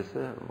connected with this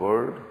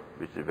world,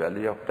 which is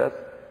valley of death,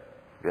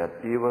 where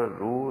evil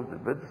rules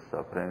with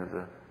sufferings,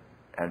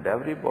 and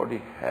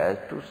everybody has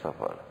to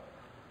suffer.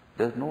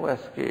 There is no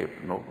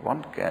escape. No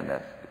one can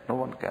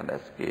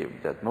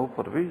escape. There is no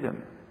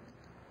provision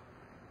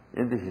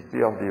in the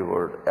history of the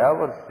world.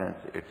 Ever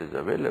since it is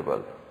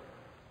available,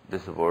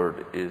 this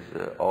world is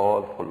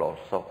all full of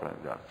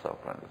sufferings and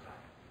sufferings.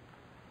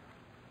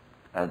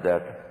 And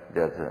that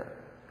there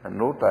is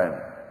no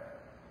time,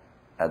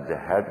 and there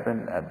had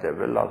been, and there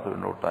will also be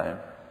no time,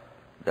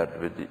 that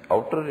with the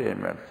outer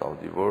arrangements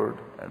of the world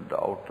and the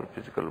outer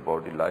physical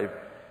body life,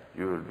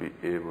 you will be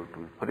able to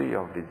be free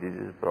of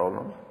diseases,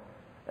 problems,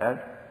 and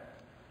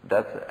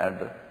death,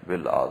 and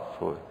will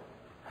also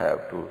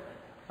have to,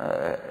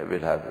 will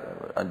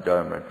have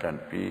enjoyment and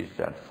peace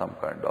and some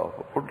kind of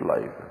good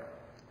life.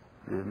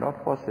 This is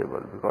not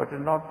possible because it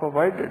is not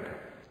provided.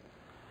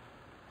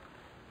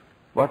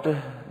 But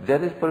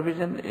there is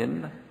provision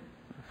in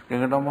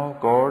kingdom of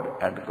God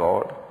and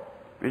God,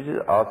 which is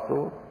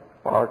also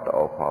part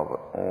of our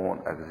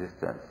own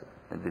existence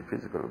in the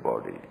physical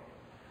body.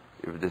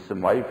 If this is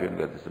my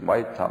finger, this is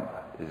my thumb,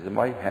 this is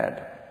my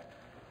hand,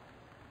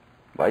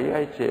 why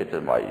I say it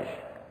is my?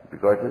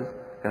 Because it is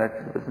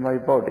connected with my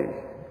body.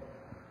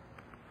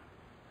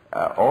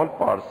 All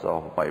parts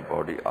of my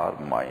body are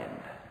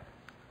mine,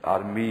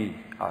 are me,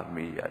 I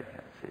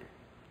can say.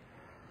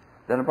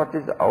 Then what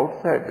is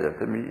outside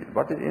that me,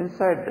 what is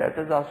inside that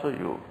is also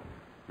you.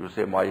 You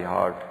say my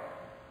heart,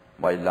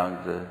 my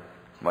lungs,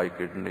 my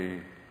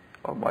kidney,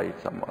 or my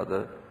some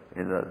other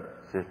inner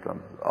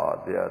systems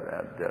are there,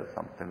 and there is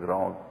something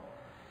wrong.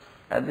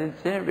 And in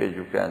the same way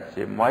you can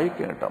say my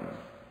kingdom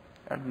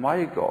and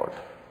my God,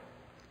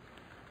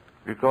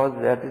 because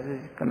that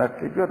is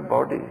connected to your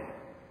body.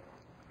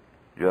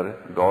 Your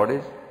God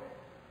is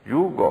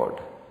you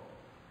God,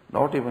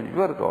 not even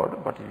your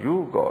God, but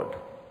you God.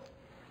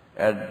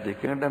 And the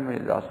kingdom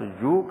is also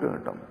you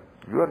kingdom.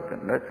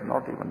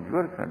 Not even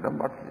your kingdom,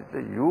 but it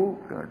is a you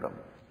kingdom.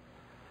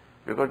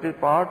 Because it is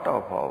part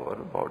of our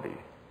body.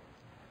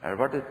 And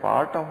what is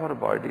part of our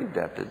body,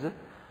 that is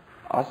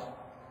us.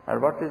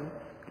 And what is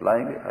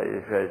lying,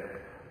 if I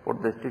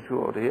put this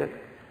tissue over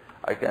here,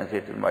 I can say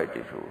it is my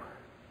tissue.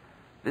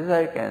 This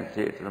I can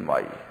say it is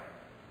my.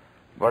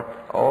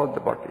 But all the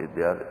what is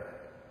there,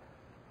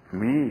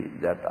 me,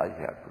 that I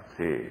have to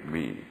say,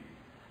 me.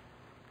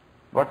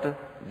 But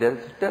there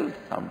is still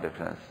some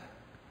difference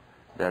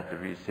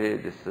that we say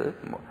this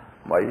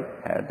my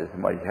hand, this is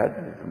my head,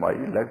 this is my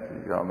legs,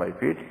 these are my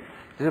feet,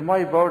 this is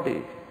my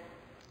body.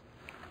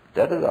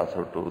 That is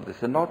also true.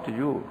 This is not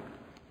you.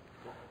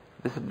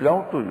 This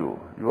belongs to you.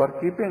 You are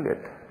keeping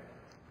it.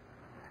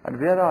 And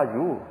where are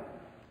you?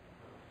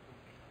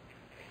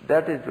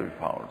 That is to be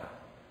found.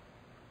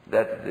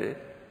 That is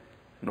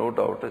no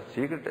doubt a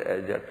secret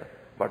as yet.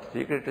 But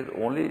secret is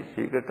only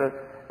secret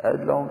as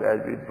long as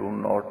we do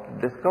not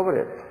discover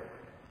it.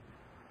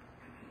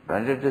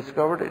 When it is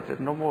discovered, it is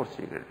no more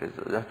secret. It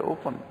is just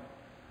open.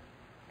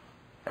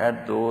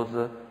 And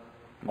those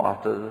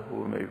masters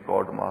who may be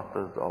called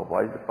masters or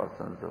wise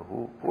persons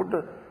who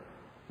could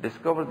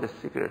discover this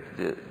secret,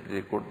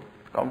 they could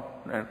come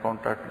in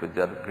contact with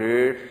their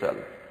great self,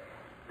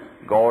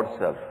 God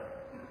self,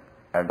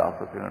 and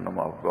also kingdom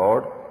of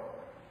God.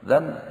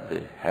 Then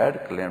they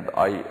had claimed,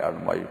 I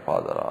and my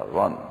Father are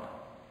one.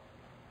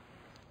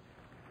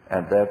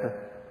 And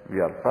that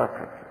we are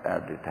perfect,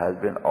 and it has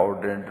been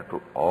ordained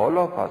to all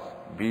of us,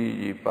 be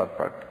ye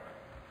perfect.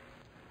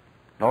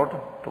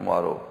 Not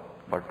tomorrow,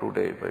 but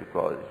today,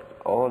 because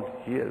all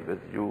here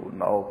with you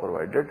now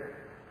provided.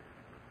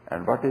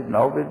 And what is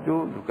now with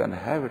you, you can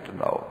have it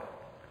now.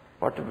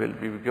 What will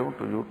be given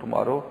to you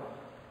tomorrow,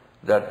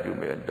 that you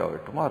may enjoy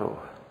tomorrow.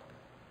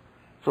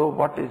 So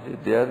what is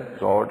it there?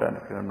 God and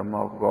kingdom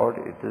of God,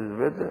 it is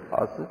with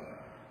us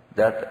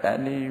that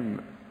any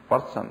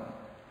person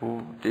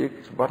who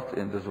takes birth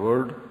in this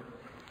world,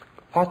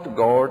 first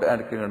God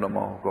and kingdom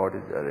of God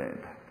is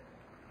arranged.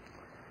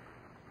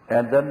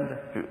 And then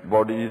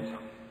body is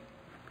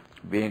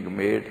being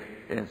made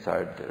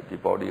inside the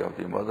body of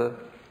the mother,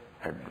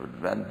 and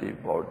when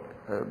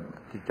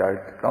the child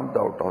comes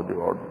out of the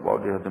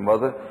body of the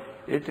mother,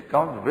 it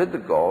comes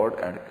with God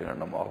and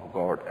kingdom of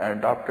God.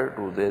 And after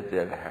 2 days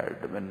there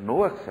had been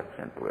no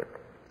exception to it.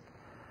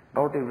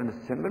 Not even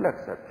a single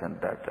exception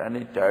that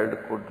any child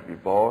could be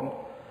born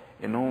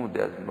in whom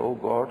there is no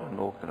God,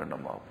 no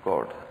kingdom of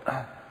God.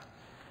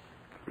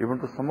 Even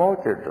to small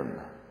children,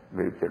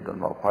 maybe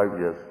children of 5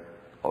 years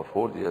or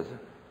 4 years,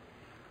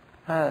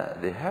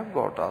 they have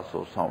got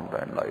also sound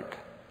and light.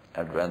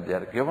 And when they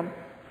are given,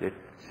 they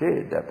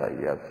say that I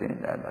have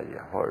seen and I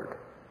have heard.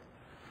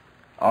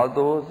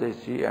 Although they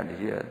see and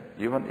hear,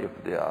 even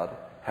if they are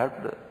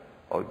helped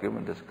or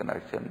given this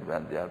connection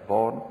when they are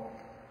born,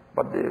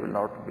 but they will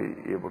not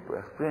be able to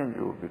explain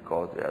you,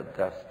 because at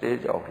that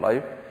stage of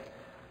life,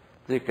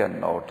 they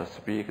cannot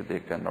speak, they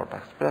cannot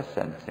express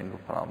anything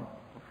from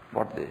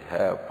what they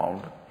have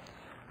found,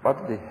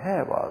 but they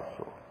have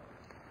also.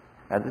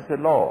 And this is a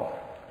law,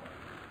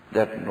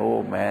 that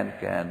no man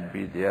can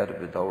be there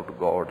without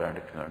God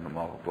and kingdom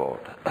of God.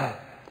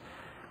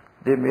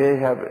 They may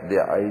have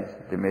their eyes,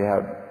 they may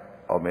have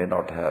or may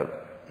not have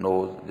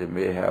nose, they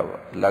may have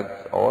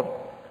legs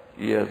or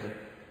ears.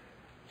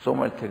 So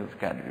many things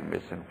can be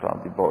missing from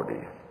the body.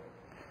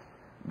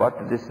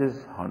 But this is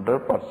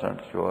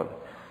 100% sure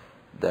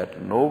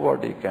that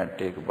nobody can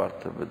take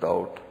birth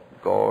without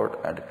God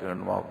and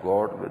kingdom of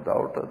God,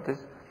 without this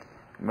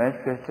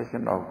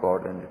manifestation of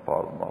God in the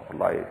form of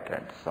light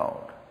and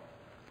sound.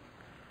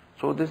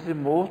 So this is the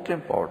most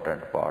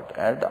important part.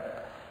 And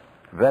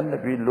when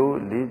we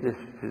leave this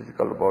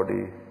physical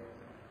body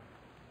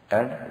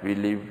and we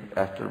leave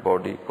astral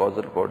body,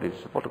 causal body,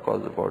 super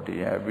causal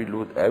body, and we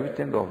lose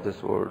everything of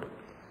this world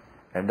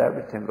and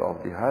everything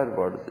of the higher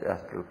worlds,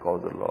 astral,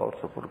 causal or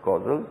super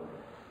causal,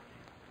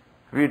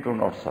 we do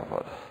not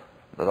suffer,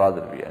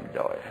 rather we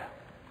enjoy.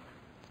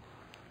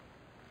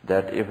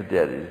 That if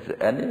there is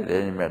any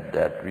arrangement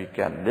that we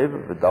can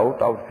live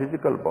without our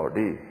physical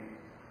body,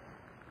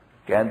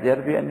 can there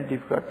be any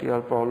difficulty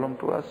or problem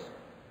to us?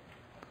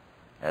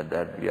 And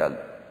that we are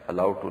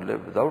allowed to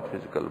live without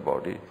physical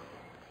body.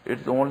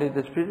 It's only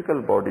this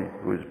physical body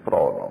who is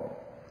problem.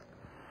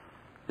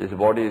 This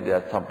body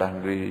is sometimes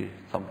hungry,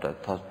 sometimes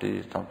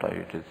thirsty,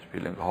 sometimes it is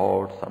feeling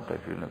hot,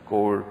 sometimes feeling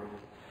cold.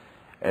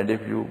 And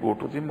if you go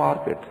to the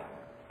market,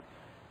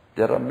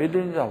 there are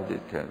millions of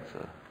these things.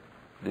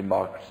 The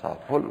markets are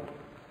full.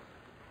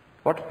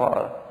 What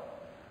for?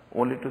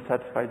 Only to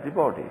satisfy the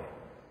body.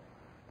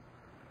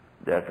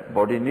 That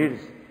body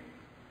needs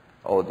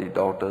all the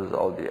doctors,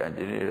 all the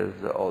engineers,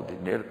 all the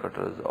nail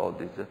cutters, all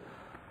these,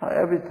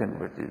 everything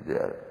which is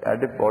there.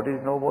 And if body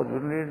is no more, you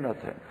need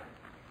nothing.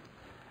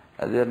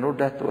 And there is no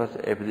death to us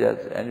if there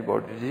is any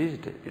body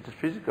diseased. It is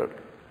physical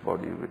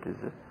body which is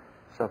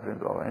suffering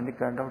of any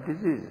kind of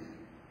disease.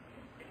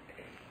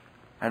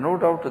 And no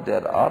doubt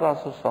there are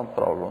also some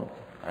problems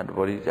and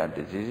worries and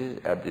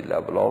diseases at the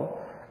level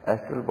of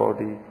astral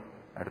body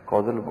and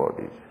causal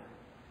bodies.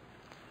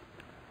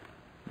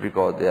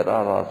 Because there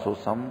are also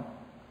some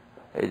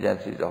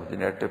agencies of the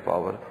negative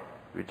power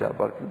which are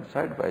working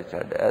side by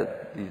side, as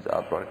these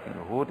are working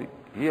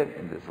here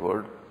in this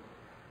world,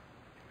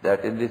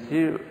 that in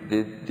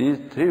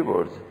these 3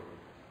 worlds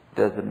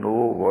there is no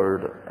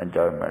world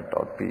enjoyment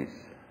or peace.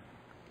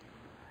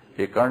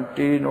 A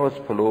continuous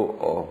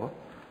flow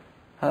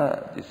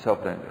the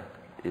suffering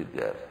is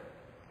there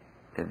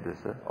in this,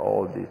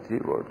 all these three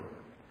words.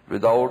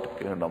 Without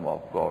kingdom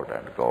of God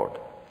and God.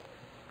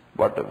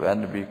 But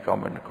when we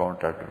come in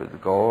contact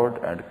with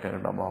God and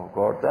kingdom of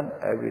God, then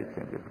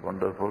everything is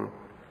wonderful,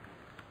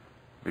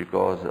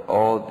 because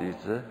all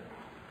these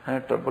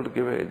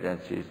trouble-giving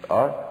agencies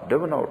are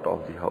driven out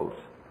of the house.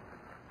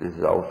 This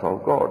is the house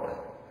of God.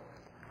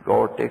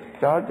 God takes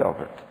charge of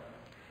it.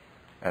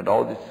 And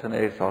all the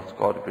snakes or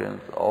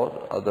scorpions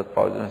or other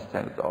poisonous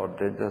things or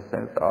dangerous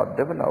things are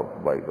driven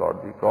out by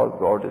God, because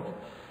God is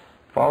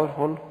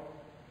powerful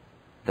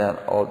than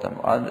all them.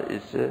 And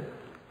it's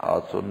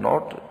also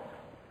not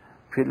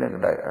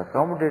feeling like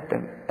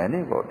accommodating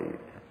anybody,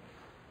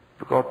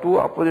 because two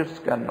opposites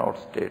cannot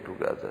stay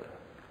together.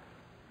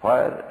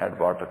 Fire and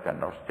water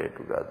cannot stay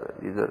together.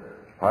 Either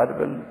fire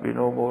will be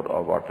no more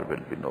or water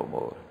will be no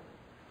more.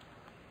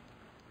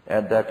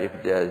 And that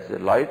if there is a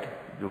light,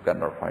 you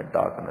cannot find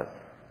darkness.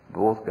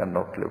 Both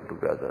cannot live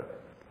together.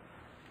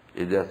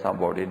 If there is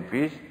somebody in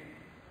peace,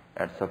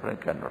 and suffering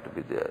cannot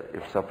be there.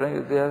 If suffering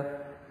is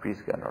there,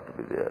 peace cannot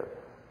be there,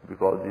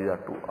 because these are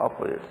two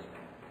opposites.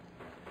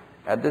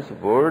 And this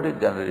world is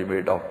generally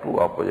made of two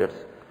opposites,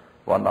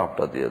 one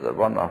after the other,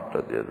 one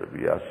after the other.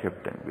 We are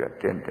shifting, we are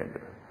changing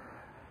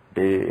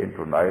day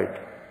into night,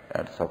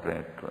 and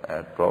suffering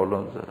and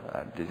problems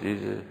and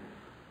diseases.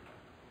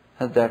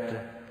 And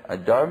that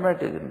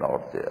enjoyment is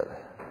not there,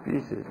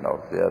 peace is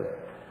not there.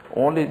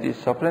 Only the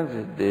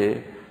sufferings,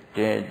 they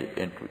change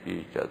into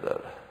each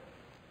other.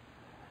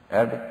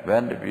 And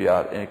when we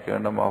are in the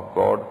kingdom of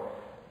God,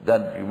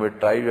 then you may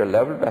try your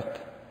level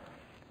best,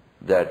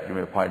 that you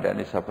may find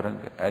any suffering,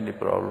 any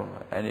problem,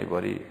 any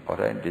worry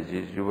or any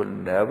disease. You will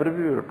never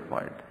be able to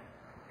find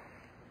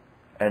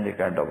any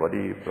kind of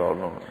worry,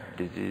 problem,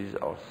 disease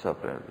or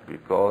suffering,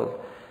 because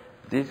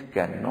this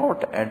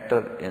cannot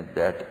enter in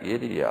that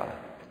area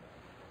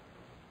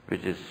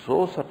which is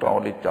so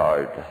strongly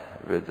charged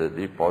with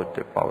the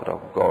positive power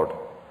of God,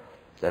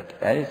 that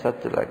any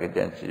such like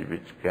agency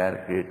which can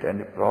create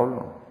any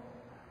problem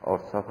or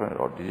suffering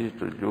or disease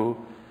to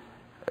you,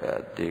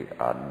 they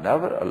are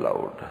never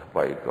allowed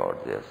by God,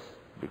 yes,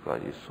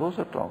 because He is so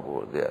strong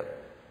over there.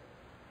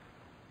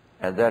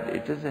 And that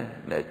it is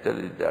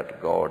naturally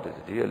that God is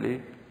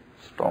really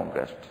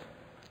strongest.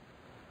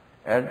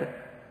 And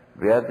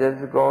where there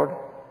is God,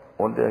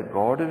 only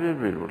God will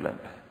be ruling.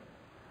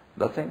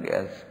 Nothing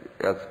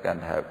else can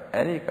have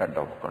any kind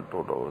of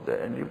control over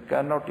there, and you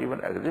cannot even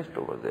exist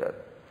over there.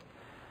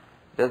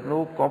 There is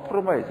no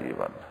compromise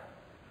even,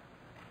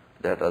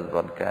 that as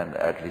one can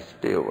at least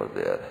stay over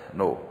there.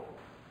 No,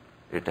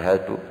 it has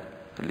to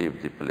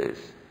leave the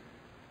place.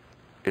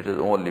 It is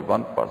only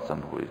one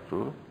person who is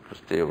to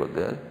stay over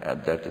there,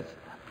 and that is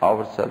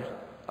ourselves,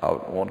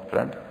 our own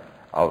friend,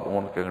 our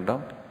own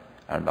kingdom,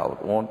 and our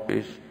own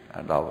peace,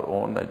 and our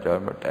own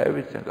enjoyment,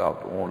 everything,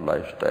 our own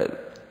lifestyle.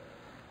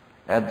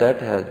 And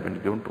that has been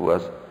given to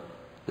us,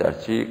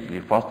 that seek ye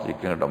first the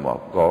kingdom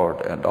of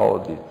God, and all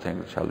these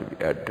things shall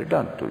be added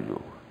unto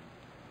you.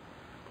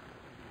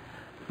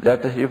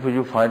 That if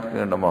you find the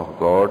kingdom of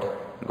God,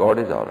 God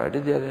is already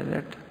there in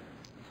it,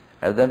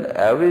 and then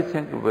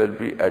everything will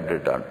be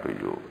added unto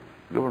you,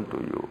 given to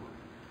you.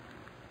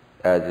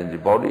 As in the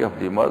body of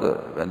the mother,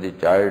 when the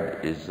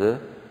child is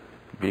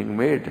being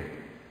made,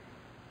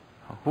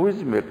 who is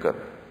the maker?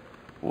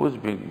 Who is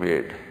being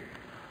made?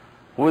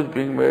 Who is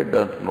being made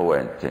doesn't know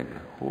anything.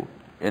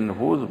 In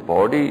whose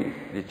body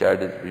the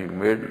child is being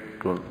made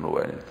don't know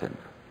anything.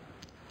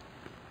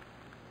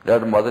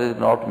 That mother is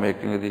not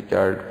making the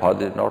child,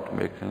 father is not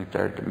making the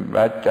child.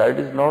 That child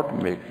is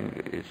not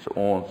making its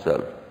own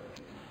self.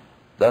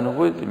 Then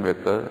who is the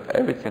maker?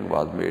 Everything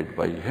was made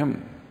by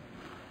Him.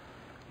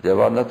 There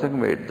was nothing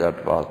made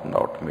that was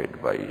not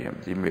made by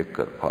Him, the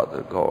maker,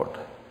 Father God.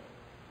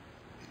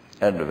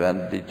 And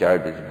when the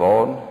child is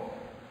born,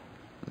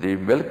 the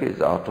milk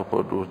is also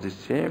produced the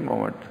same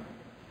moment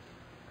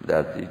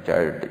that the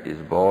child is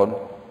born,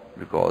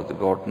 because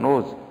God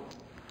knows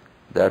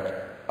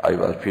that I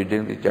was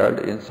feeding the child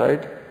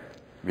inside,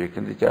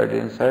 making the child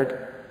inside,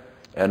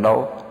 and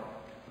now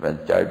when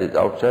the child is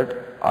outside,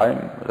 I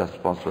am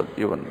responsible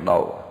even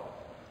now.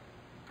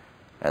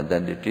 And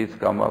then the teeth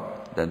come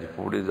up, then the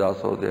food is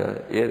also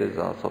there, air is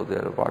also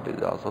there, water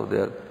is also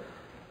there,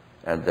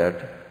 and that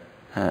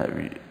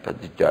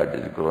the child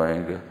is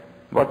growing.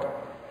 But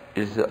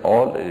it is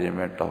all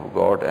element of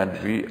God,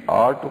 and we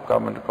are to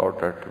come in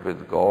contact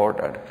with God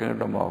and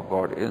kingdom of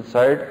God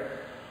inside,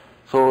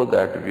 so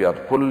that we are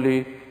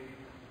fully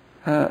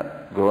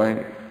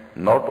growing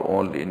not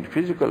only in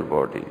physical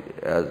body,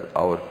 as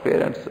our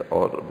parents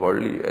or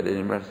worldly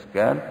arrangements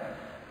can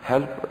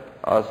help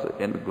us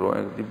in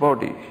growing the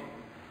body,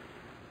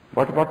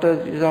 but what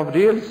is our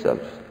real self?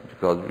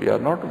 Because we are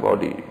not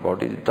body.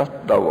 Body is dust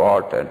thou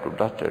art, and to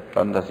dust it,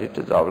 unless it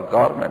is our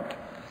garment.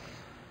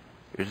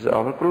 It is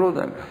our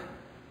clothing.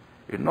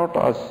 It is not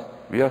us.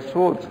 We are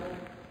souls.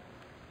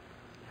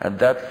 And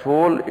that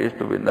soul is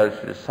to be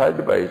nourished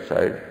side by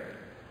side.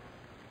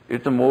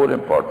 It's more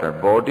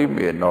important. Body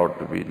may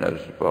not be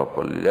nourished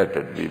properly. Let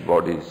it be.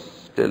 Body is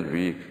still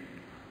weak.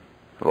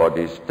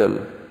 body is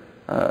still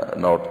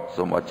not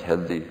so much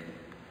healthy.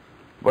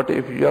 But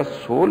if your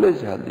soul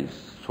is healthy,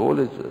 soul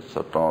is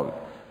strong,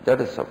 that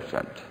is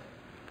sufficient.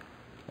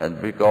 And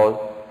because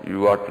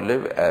you are to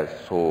live as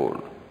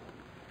soul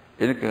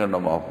in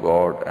kingdom of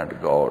God and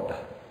God.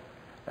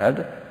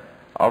 And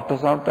after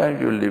some time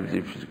you leave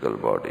the physical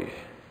body.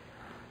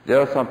 There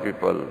are some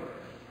people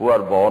who are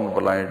born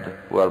blind,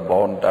 who are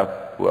born deaf,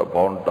 who are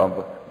born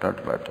dumb,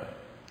 don't matter.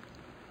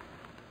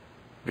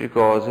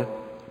 Because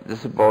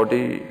this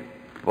body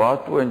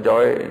was to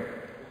enjoy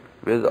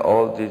with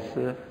all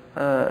these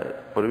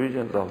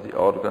provisions of the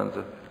organs.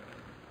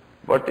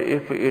 But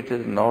if it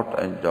is not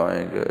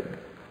enjoying,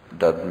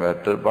 doesn't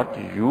matter, but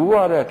you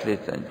are at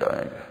least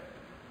enjoying.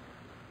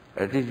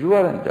 At least you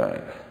are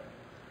enjoying.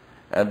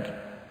 And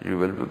you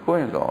will be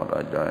going on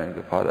enjoying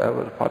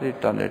forever, for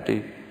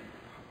eternity.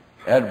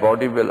 And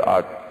body will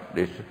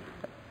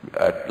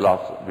at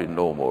last be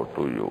no more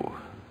to you.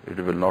 It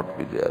will not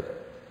be there.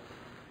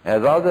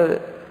 And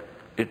rather,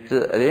 it's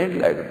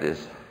arranged like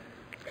this,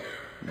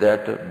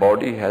 that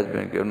body has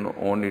been given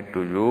only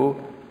to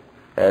you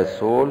as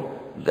soul,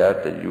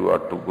 that you are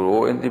to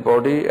grow in the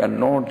body and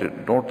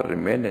not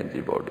remain in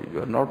the body.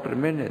 You are not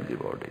remain in the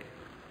body.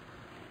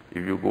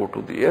 If you go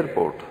to the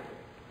airport,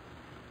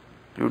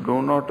 you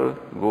do not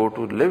go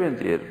to live in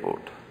the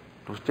airport,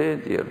 to stay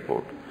in the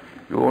airport.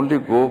 You only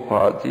go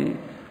for the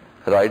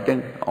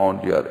riding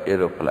on your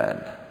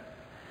aeroplane.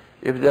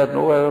 If there is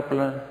no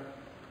aeroplane,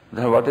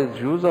 then what is the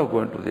use of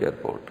going to the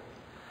airport?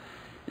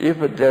 If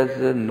there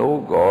is no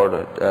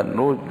God and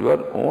no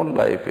your own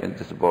life in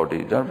this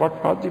body, then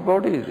what for the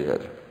body is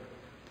there?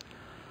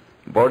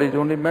 Body is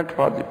only meant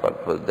for the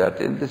purpose that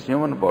in this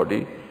human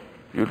body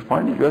you will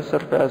find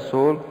yourself as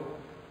soul,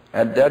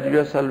 and that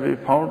yourself will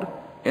be found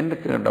in the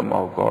kingdom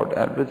of God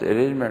and with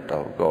arrangement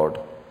of God.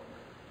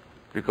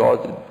 Because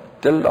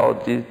till now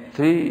these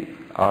three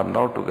are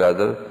now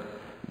together,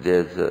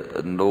 there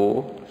is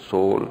no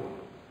soul,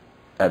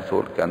 and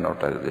soul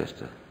cannot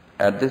exist.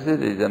 And this is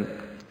the reason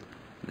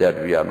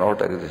that we are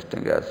not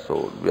existing as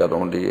soul. We are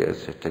only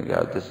existing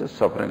as this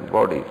suffering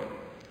body.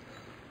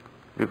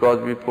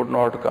 Because we could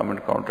not come in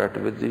contact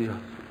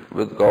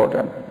with God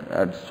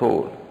and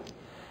soul.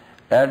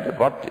 And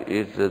what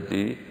is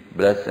the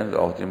blessing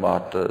of the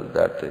Master,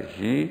 that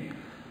he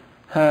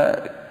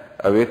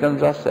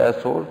awakens us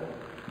as soul,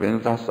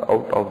 brings us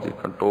out of the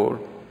control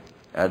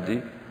and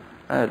the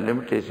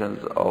limitations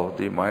of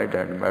the mind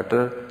and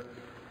matter,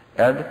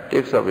 and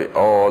takes away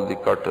all the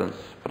curtains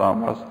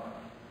from us,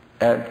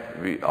 and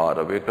we are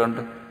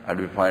awakened, and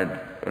we find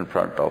in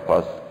front of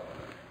us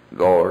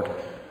God,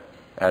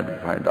 and we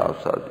find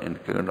ourselves in the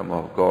kingdom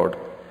of God,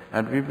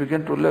 and we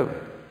begin to live.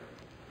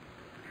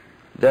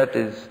 That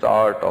is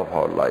start of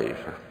our life,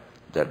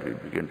 that we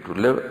begin to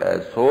live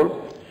as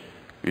soul.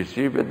 We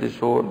see with the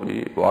soul,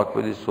 we walk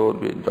with the soul,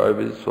 we enjoy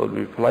with the soul,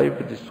 we fly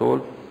with the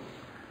soul,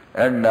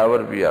 and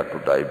never we are to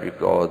die,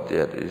 because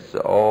there is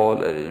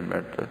all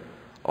arrangement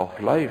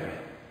of life.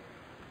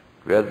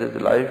 Where there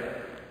is life,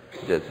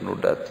 there is no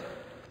death.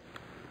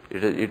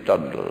 It is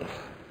eternal.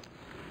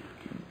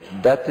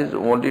 Death is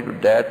only to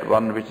that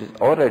one which is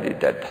already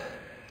dead.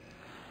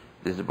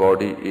 This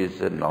body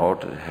is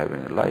not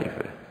having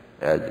life.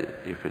 As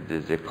if it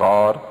is a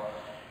car,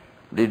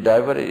 the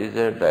driver is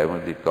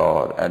driving the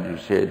car, and you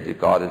say the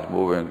car is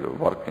moving,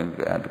 working,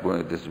 and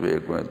going this way,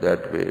 going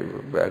that way,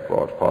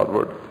 backward,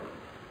 forward.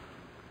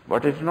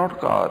 But it is not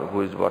car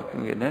who is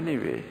working in any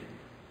way.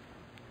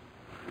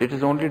 It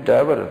is only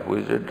driver who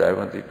is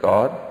driving the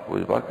car, who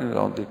is working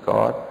on the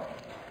car,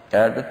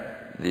 and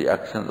the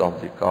actions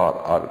of the car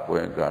are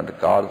going on. The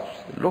car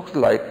looks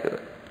like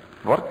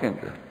working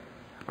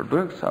or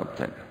doing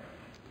something.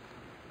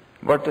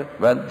 But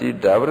when the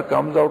driver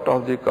comes out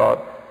of the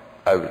car,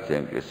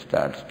 everything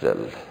stands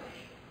still.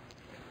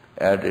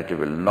 And it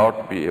will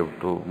not be able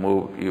to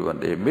move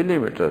even a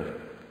millimeter.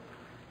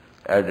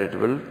 And it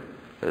will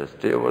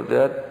stay over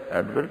there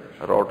and will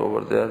rot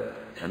over there,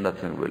 and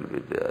nothing will be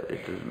there.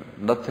 It is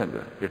nothing.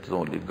 It is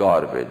only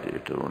garbage.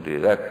 It is only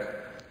wreck.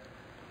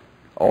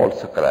 All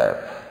scrap.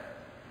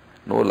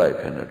 No life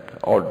in it.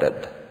 All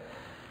dead.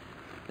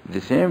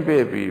 The same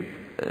way we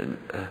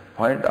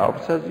find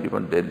ourselves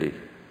even daily,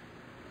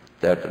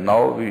 that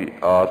now we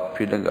are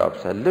feeling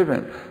ourselves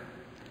living.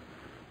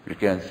 We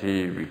can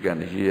see, we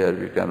can hear,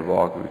 we can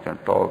walk, we can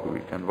talk,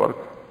 we can work.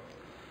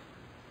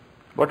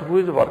 But who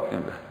is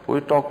working? Who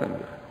is talking?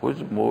 Who is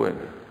moving?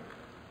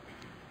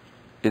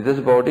 Is this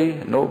body?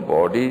 No,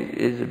 body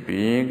is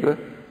being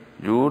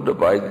used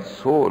by the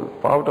soul,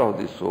 part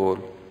of the soul,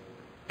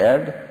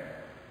 and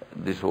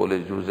the soul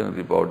is using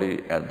the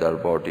body, and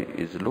that body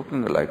is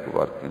looking like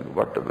working.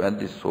 But when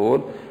the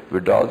soul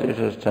withdraws its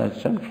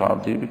attention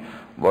from the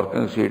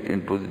working seat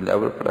into the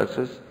navel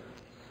plexus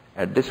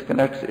and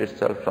disconnects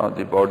itself from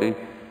the body,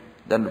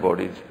 then the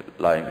body is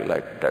lying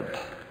like dead,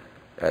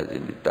 as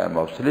in the time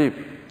of sleep.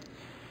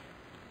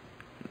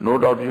 No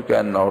doubt you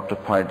cannot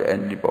find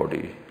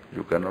anybody,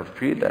 you cannot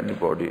feel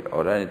anybody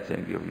or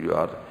anything if you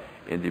are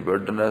in the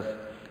wilderness,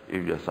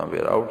 if you are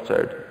somewhere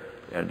outside,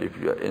 and if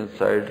you are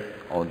inside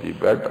on the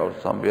bed or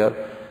somewhere,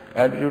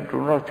 and you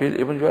do not feel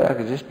even your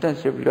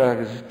existence, if you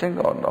are existing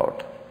or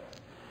not.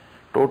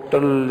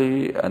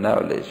 Totally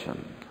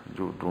annihilation.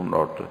 You do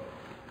not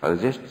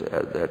exist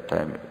at that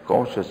time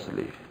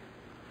consciously.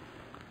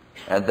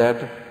 And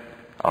that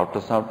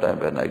after some time,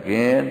 when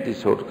again the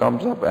soul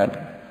comes up and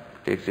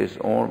takes its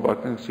own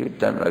working seat,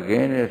 then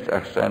again it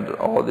extends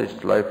all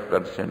this life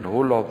content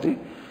whole of the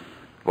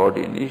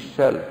body in each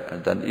cell,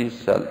 and then each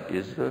cell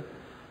is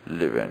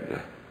living.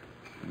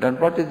 Then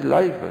what is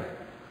life?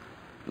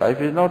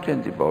 Life is not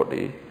in the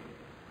body.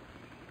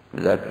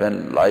 That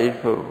when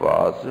life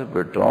was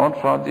withdrawn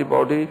from the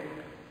body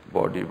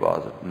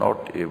was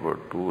not able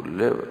to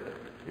live.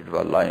 It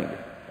was lying.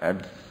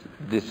 And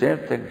the same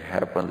thing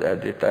happens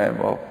at the time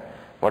of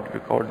what we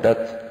call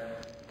death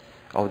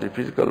of the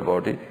physical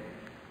body,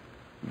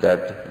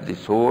 that the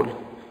soul,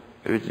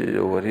 which is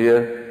over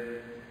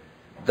here,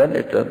 then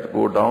it doesn't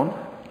go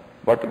down,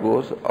 but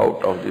goes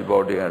out of the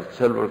body, and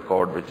silver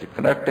cord which is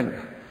connecting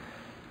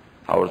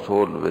our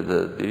soul with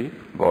the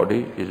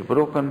body is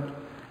broken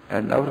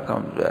and never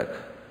comes back.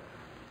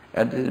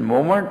 And the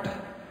moment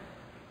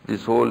the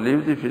soul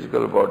leaves the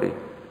physical body,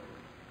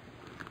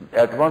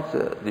 at once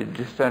the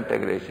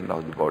disintegration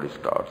of the body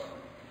starts.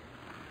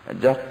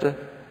 And just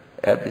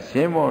at the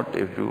same moment,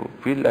 if you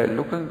feel like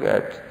looking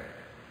at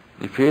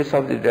the face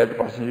of the dead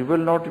person, you will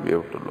not be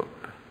able to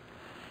look.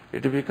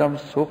 It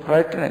becomes so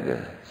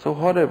frightening, so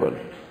horrible.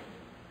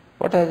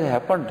 What has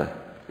happened?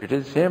 It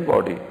is the same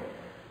body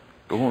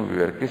to whom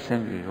we are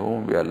kissing,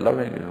 whom we are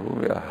loving,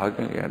 whom we are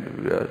hugging,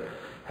 and we are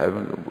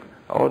having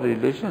our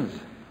relations.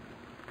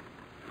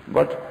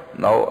 But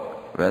now,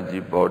 when the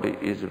body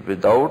is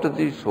without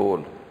the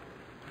soul,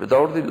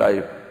 without the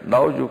life,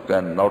 now you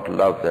cannot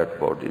love that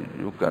body,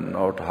 you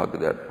cannot hug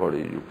that body,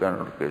 you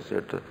cannot kiss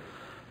it.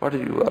 But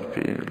you are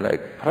feeling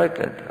like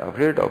frightened,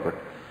 afraid of it,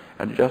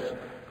 and just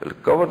will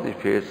cover the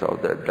face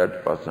of that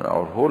dead person,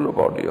 our whole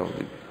body of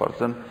the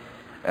person,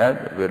 and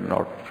will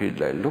not feel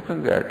like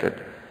looking at it,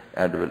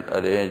 and will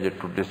arrange it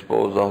to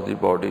dispose of the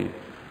body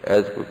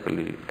as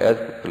quickly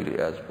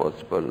as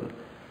possible.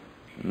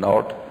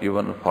 Not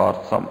even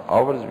for some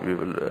hours we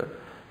will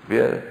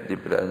bear the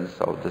presence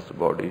of this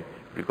body,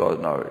 because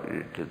now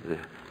it is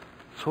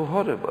so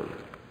horrible.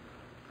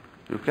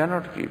 You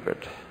cannot keep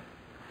it.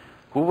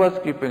 Who was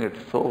keeping it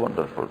so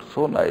wonderful,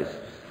 so nice,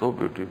 so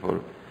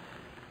beautiful?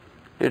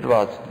 It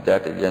was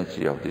that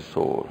agency of the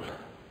soul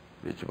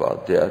which was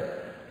there,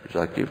 which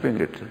was keeping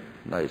it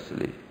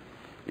nicely.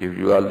 If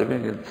you are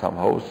living in some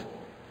house,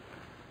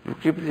 you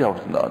keep the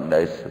house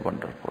nice,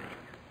 wonderful,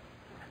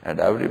 and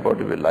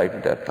everybody will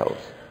like that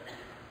house.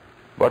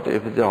 But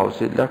if the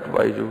house is left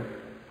by you,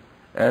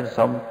 and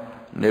some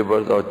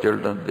neighbors or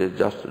children, they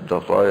just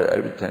destroy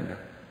everything,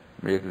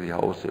 make the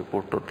house a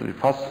totally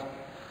fuss,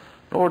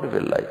 nobody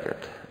will like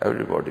it.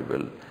 Everybody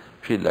will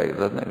feel like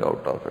running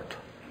out of it.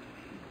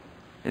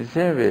 In the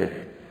same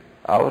way,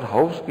 our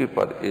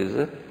housekeeper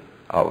is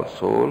our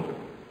soul,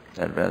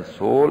 and when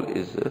soul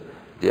is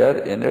there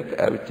in it,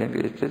 everything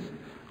is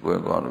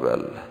going on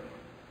well.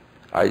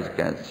 Eyes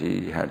can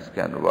see, hands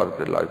can work,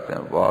 legs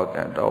can walk,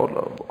 and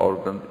all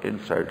organs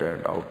inside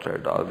and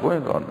outside are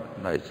going on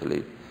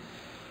nicely.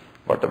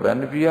 But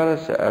when we are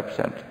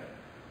absent,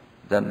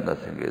 then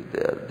nothing is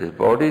there. This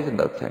body is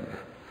nothing.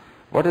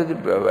 What is the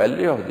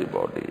value of the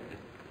body?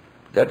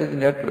 That is the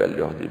net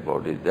value of the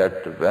body,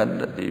 that when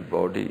the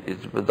body is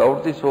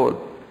without the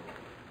soul,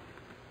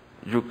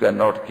 you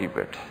cannot keep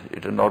it.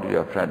 It is not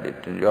your friend,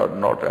 you are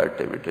not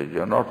activity,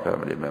 you are not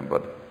family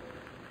member.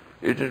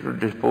 It is to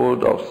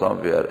dispose of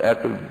somewhere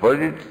and to be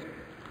buried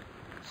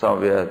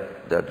somewhere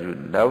that you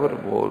never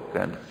more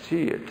can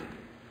see it.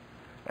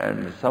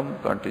 And in some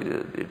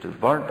countries it is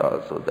burnt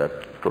also,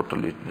 that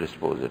totally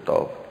dispose it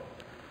of.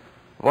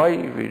 Why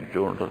we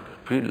don't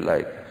feel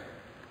like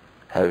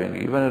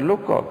having even a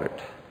look of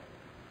it?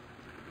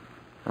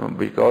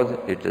 Because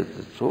it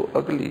is so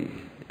ugly,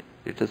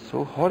 it is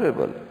so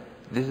horrible.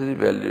 This is the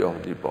value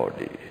of the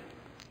body.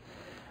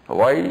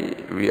 Why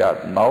we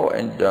are now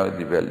enjoying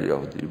the value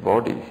of the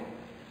body?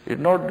 It is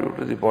not due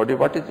to the body,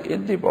 what is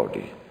in the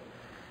body.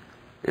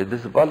 If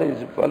this bulb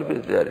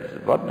is there, it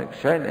is burning,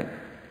 shining.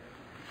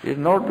 It is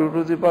not due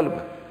to the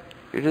bulb.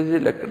 It is the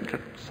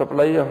electric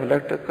supply of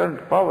electric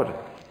current, power.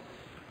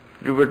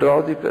 You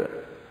withdraw the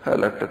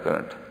electric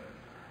current,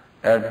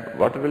 and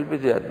what will be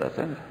there?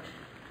 Nothing.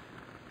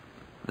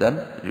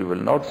 Then you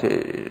will not say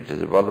it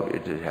is a bulb,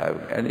 it is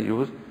having any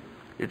use.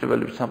 It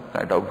will be some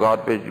kind of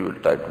garbage, you will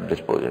try to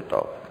dispose it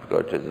of,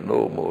 because it is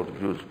no more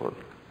useful.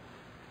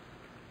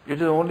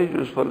 It is only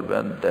useful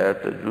when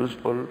that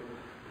useful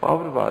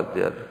power was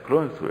there,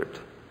 flowing through it.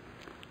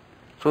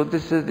 So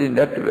this is the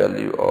net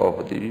value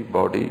of the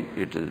body.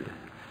 It is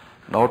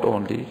not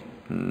only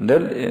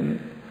nil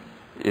in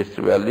its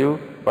value,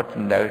 but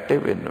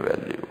negative in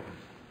value.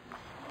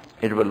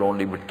 It will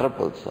only be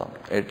troublesome.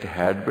 It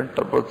had been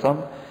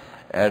troublesome,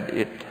 and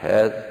it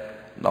has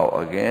now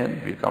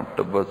again become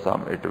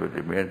troublesome. It will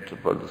remain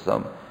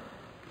troublesome.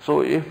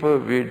 So if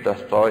we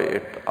destroy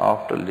it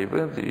after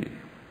leaving the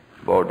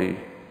body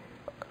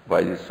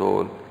by the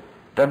soul,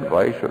 then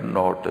why should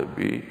not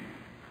we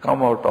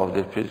come out of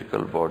the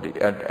physical body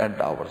and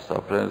end our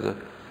sufferings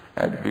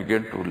and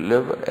begin to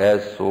live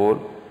as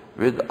soul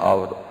with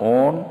our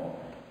own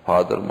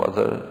father,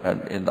 mother,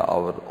 and in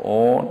our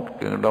own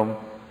kingdom,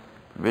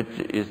 which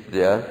is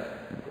there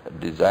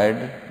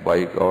designed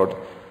by God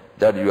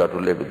that you are to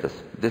live with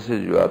this. This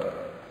is your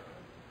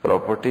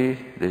property,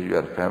 this is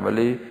your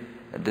family,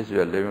 and this is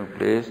your living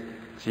place.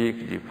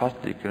 Seek the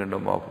first the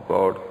kingdom of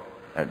God,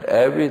 and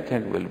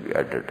everything will be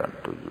added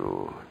unto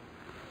you.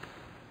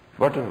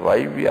 But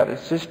why we are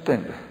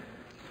insisting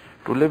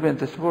to live in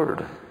this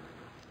world,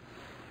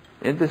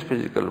 in this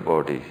physical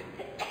body?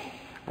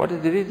 What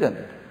is the reason?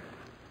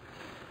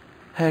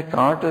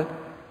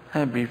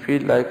 Can't we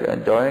feel like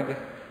enjoying?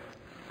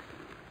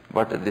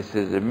 But this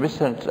is a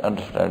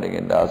misunderstanding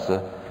in us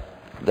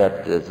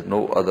that there is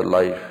no other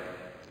life.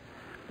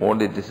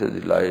 Only this is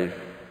the life,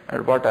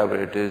 and whatever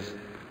it is,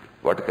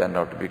 what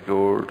cannot be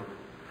cured,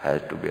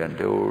 has to be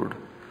endured.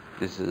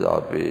 This is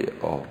our way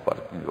of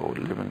working or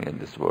living in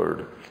this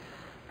world.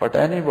 But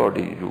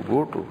anybody you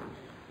go to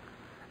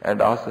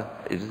and ask,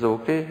 is it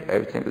okay,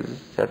 everything is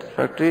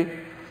satisfactory,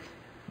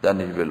 then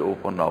he will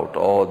open out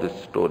all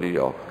this story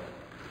of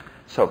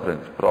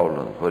sufferings,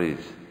 problems,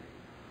 worries.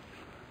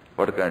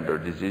 What kind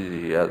of disease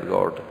he has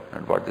got,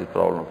 and what is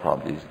problem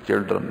from these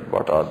children,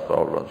 what are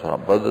problems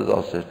from brothers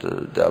or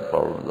sisters, there are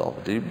problems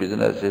of the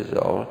businesses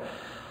or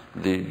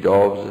the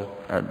jobs,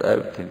 and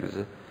everything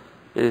is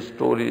a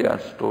story and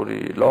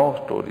story,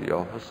 long story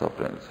of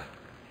sufferings.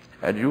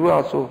 And you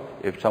also,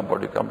 if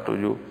somebody comes to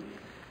you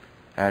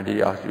and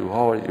he asks you,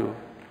 how are you?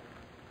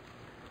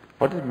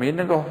 What is the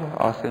meaning of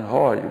asking,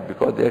 how are you?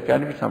 Because there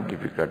can be some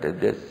difficulty,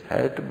 there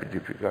has to be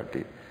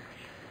difficulty.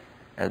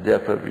 And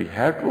therefore we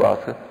have to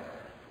ask,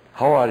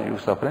 how are you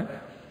suffering?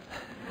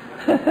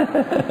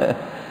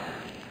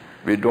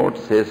 We don't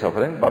say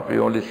suffering, but we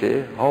only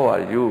say, how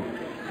are you?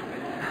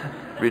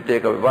 We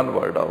take away one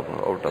word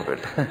out of it.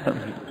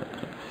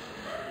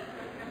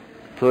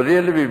 So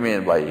really we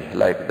mean by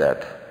like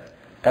that.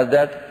 And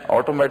that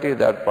automatically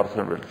that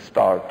person will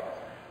start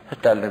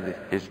telling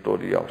his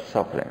story of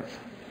sufferings.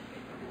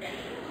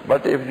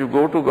 But if you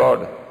go to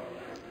God,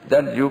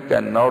 then you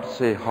cannot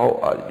say, how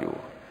are you?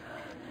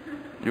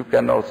 You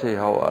cannot say,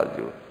 how are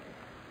you?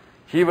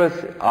 He will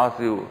ask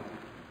you,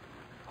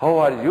 how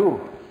are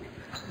you?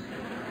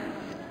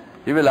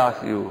 He will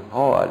ask you,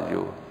 how are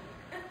you?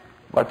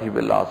 But he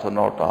will also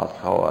not ask,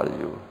 how are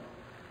you?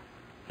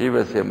 He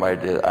will say, my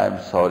dear, I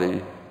am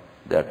sorry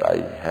that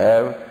I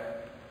have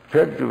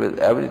filled you with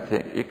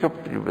everything,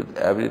 equipped you with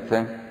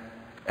everything,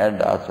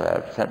 and also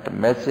have sent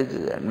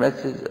messages and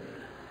messages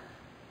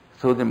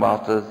through the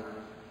masters,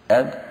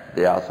 and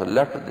they also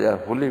left their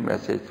holy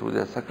message through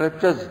their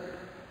scriptures.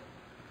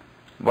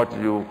 But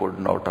you could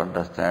not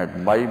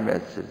understand my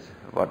message,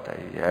 what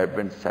I have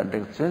been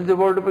sending since the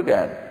world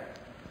began.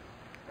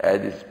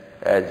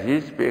 As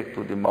he spake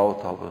to the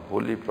mouth of the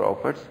holy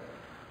prophets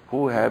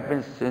who have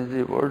been since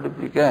the world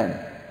began.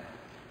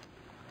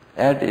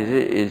 And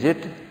is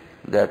it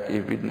that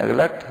if we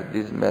neglect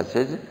this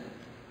message,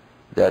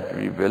 that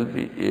we will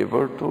be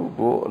able to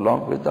go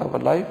along with our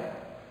life?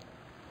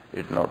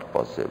 It's not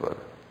possible.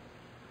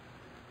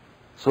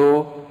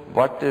 So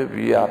what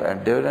we are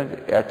enduring,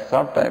 at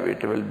some time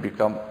it will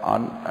become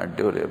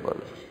unendurable.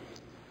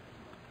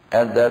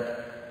 And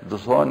that the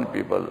so many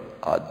people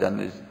are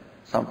generally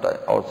sometimes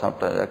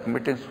are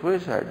committing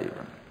suicide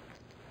even.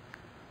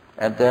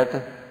 And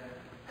that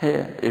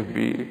if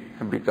we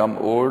become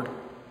old,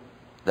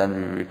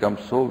 then we become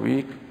so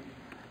weak,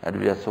 and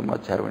we are so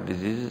much having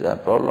diseases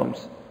and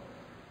problems,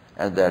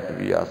 and that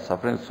we are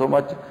suffering so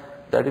much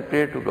that we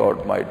pray to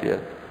God, my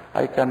dear,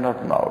 I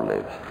cannot now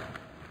live,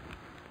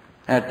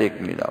 and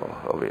take me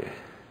now away.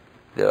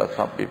 There are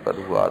some people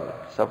who are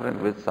suffering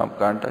with some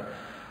kind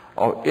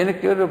of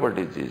incurable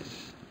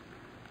disease.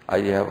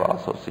 I have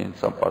also seen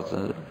some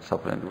persons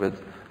suffering with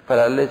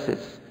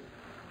paralysis,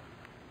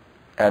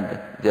 and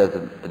there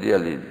is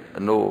really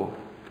no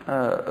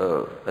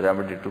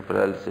remedy to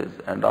paralysis,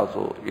 and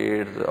also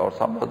AIDS or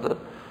some other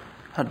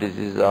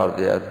diseases are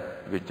there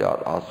which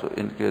are also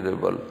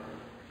incurable.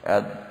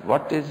 And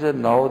what is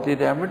now the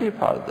remedy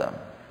for them?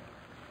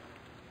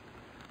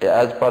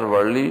 As per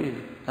worldly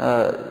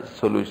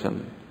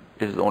solution,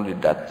 it is only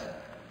death.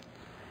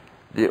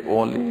 They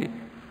only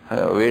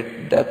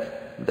wait death,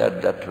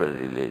 that death will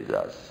release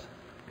us.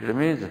 It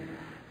means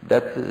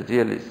death is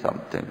really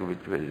something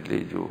which will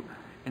release you.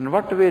 In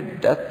what way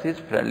death is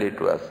friendly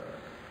to us?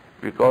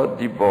 Because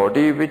the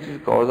body which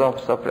is cause of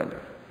suffering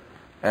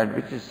and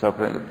which is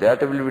suffering,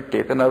 that will be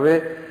taken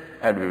away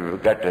and we will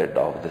get rid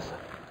of this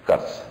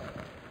curse.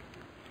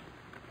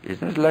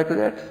 Isn't it like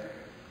that?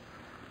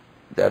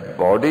 That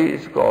body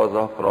is cause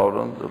of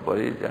problems,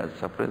 worries and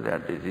suffering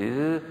and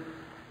diseases,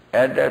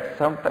 and at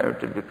some time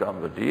it will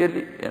become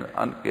really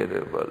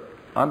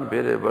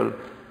unbearable,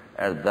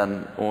 and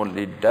then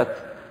only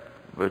death,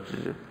 which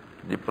is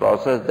the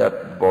process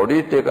that body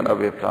is taken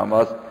away from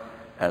us,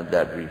 and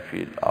that we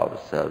feel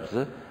ourselves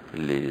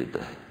released.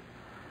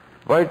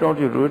 Why don't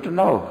you do it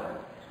now?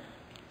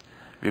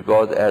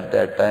 Because at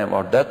that time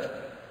of death,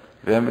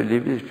 when we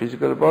leave this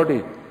physical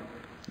body,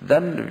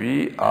 then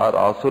we are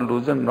also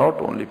losing not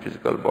only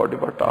physical body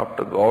but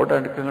after God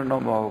and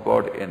kingdom of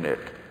God in it.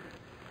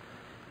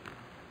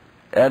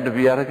 And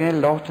we are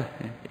again lost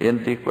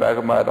in the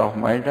quagmire of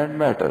mind and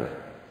matter.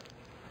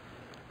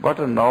 But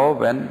now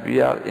when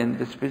we are in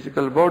this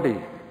physical body,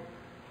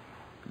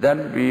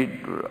 then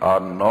we are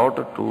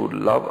not to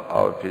love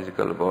our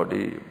physical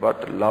body,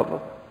 but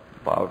love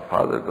our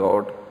Father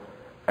God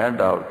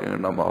and our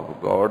kingdom of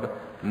God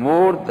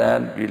more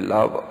than we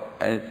love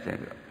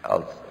anything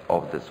else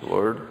of this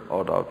world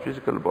or our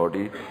physical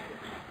body.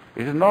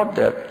 It is not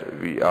that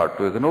we are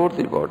to ignore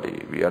the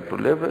body. We are to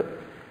live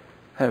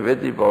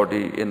with the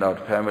body in our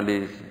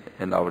families,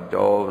 in our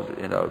jobs,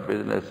 in our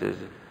businesses,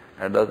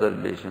 and other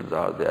relations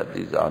are there.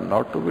 These are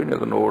not to be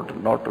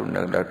ignored, not to be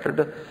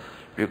neglected,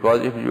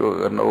 because if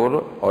you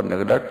ignore or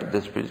neglect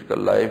this physical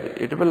life,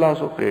 it will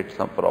also create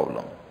some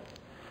problem.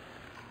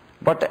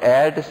 But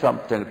add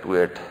something to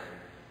it,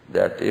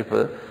 that if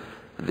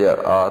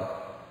there are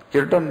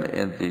children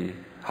in the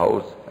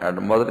house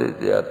and mother is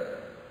there,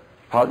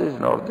 father is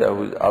not there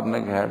who is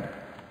earning hand,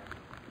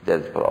 there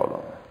is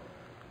problem.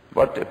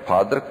 But if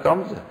father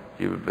comes,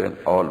 he will bring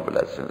all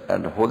blessings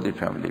and the whole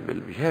family will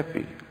be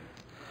happy.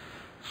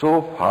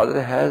 So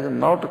Father has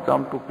not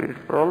come to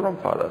create problem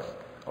for us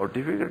or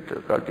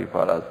difficulty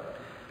for us,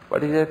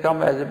 but He has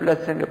come as a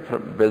blessing,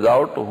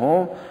 without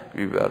whom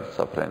we were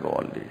suffering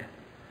only.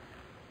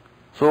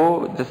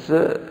 So this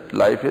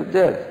life is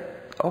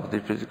there of the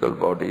physical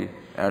body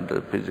and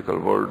the physical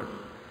world.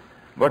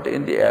 But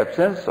in the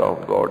absence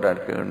of God and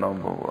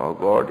kingdom of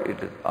God,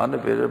 it is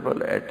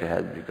unavailable, it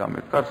has become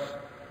a curse.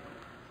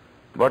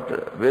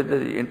 But with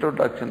the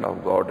introduction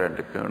of God and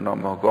the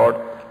kingdom of God,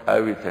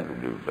 everything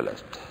will be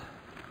blessed.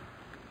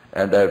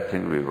 And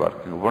everything will be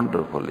working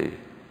wonderfully.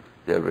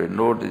 There will be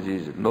no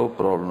disease, no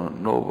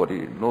problem, no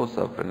worry, no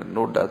suffering,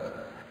 no death.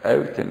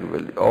 Everything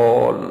will be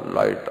all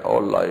light,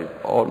 all life,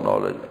 all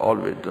knowledge, all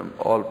wisdom,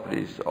 all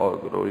peace, all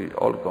glory,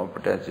 all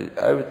competencies.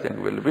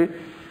 Everything will be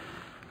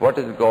what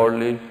is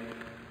godly,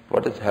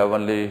 what is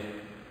heavenly,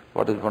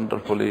 what is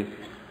wonderfully,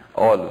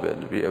 all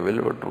will be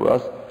available to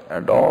us.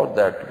 And all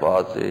that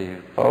was a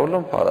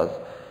problem for us,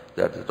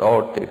 that is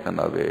all taken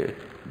away,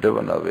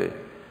 driven away.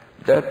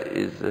 That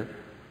is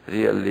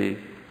really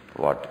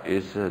what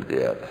is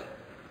there.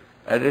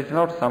 And it's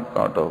not some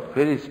kind of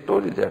fairy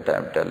story that I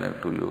am telling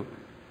to you,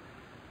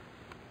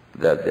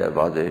 that there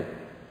was a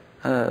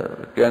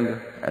king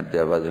and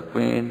there was a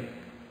queen,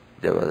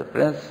 there was a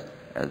prince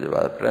and there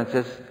was a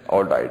princess,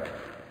 all died.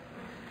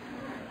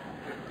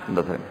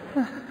 Nothing.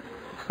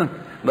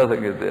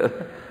 Nothing is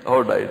there.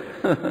 All died.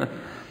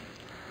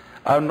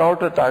 I am not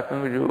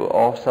talking to you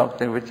of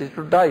something which is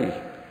to die,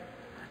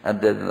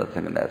 and there is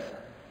nothingness.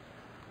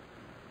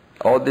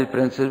 All the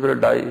princes will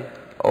die,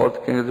 all the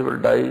kings will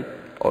die,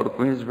 all the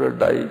queens will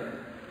die,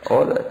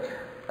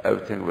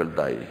 everything will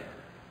die.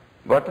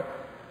 But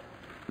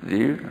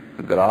the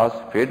grass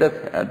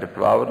fadeth and the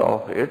flower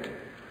of it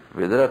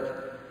withereth,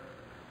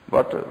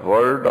 but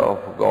word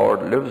of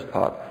God lives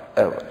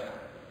forever.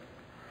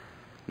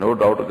 No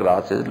doubt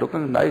grass is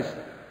looking nice,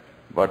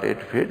 but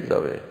it fades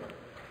away,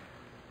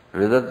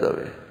 withers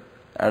away.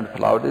 And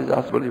flower is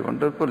also very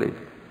wonderfully,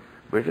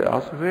 but it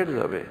also fades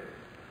away.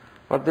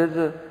 But there is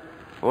a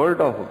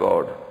word of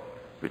God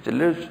which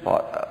lives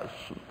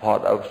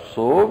forever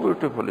so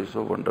beautifully,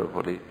 so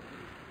wonderfully.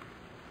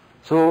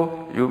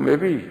 So you may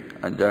be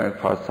enjoying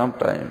for some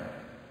time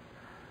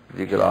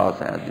the grass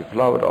and the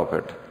flower of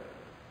it,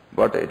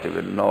 but it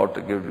will not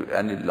give you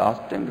any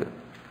lasting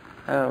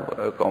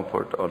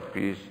comfort or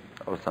peace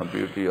or some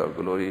beauty or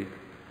glory.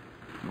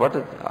 But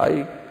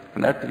I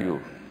connect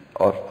you,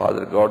 or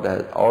Father God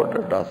has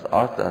ordered us,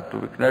 asked us to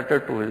be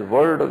connected to His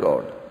Word of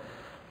God.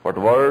 But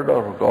Word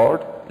of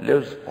God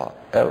lives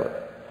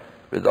forever,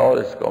 with all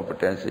its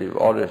competency,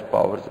 all its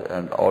powers,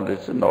 and all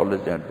its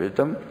knowledge and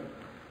wisdom,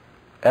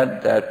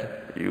 and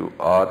that you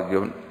are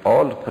given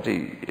all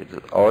free. It is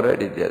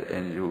already there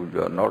in you.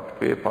 You are not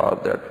pay for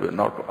that, you will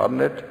not earn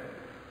it.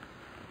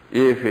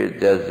 If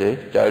there is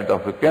a child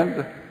of a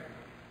king,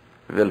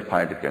 will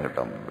find a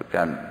kingdom,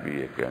 can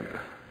be a king.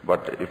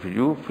 But if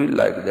you feel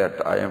like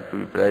that I am to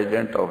be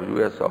president of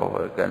US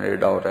or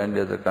Canada or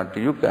any other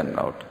country, you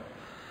cannot.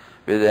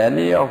 With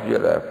any of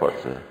your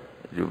efforts,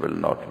 you will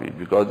not be,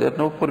 because there is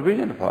no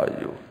provision for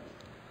you.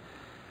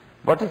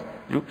 But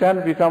you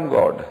can become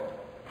God,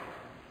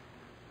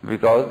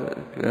 because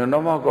the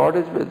kingdom of God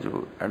is with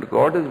you, and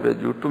God is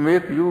with you to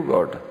make you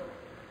God.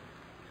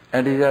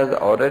 And He has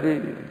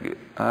already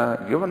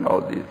given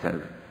all these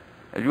things.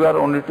 And you are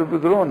only to be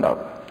grown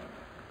up.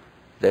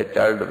 That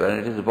child, when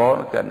it is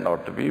born,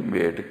 cannot be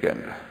made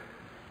king.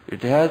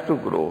 It has to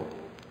grow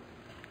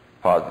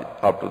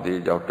up to the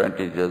age of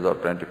 20 years or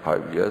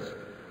 25 years.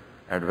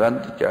 And when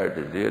the child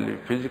is really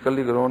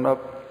physically grown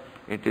up,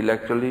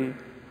 intellectually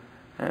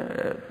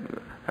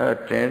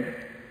trained,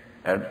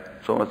 and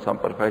some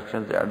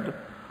perfections, and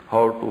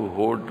how to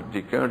hold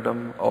the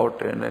kingdom, all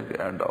training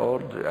and all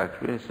the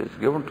experiences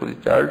given to the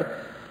child,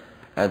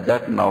 and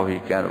that now he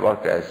can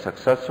work as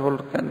successful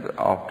king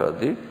after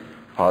the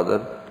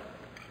father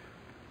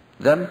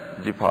then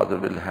the father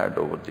will hand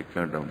over the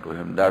kingdom to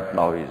him, that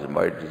now he is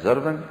my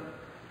deserving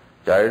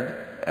child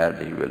and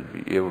he will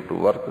be able to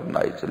work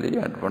nicely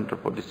and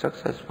wonderfully,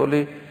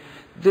 successfully.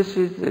 This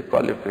is the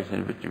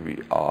qualification which we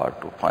are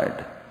to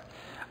find.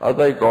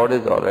 Otherwise, God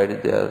is already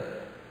there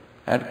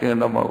and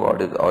kingdom of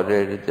God is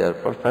already there,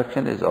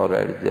 perfection is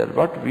already there,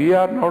 but we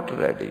are not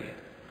ready.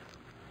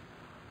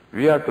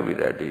 We are to be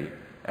ready,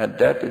 and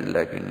that is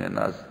lacking in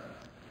us.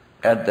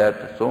 And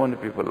that so many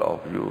people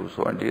of you,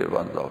 so many dear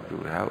ones of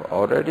you have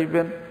already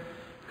been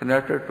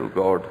connected to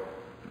God,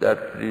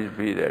 that please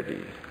be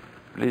ready.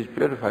 Please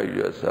purify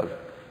yourself,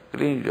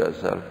 clean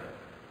yourself,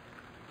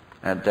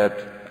 and that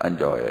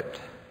enjoy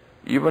it.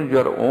 Even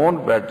your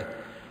own bed,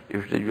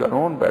 if it is your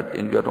own bed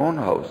in your own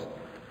house,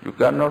 you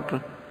cannot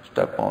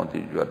step on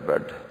your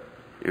bed.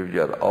 If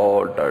you are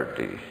all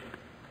dirty,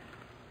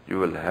 you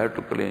will have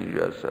to clean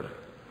yourself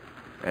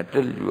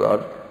until you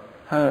are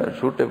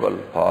suitable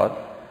for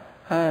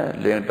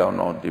laying down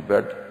on the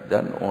bed.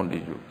 Then only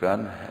you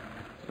can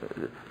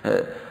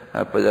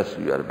possess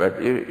your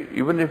bed,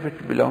 even if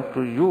it belongs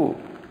to you.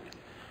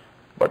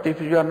 But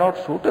if you are not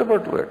suitable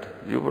to it,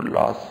 you will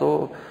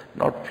also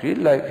not feel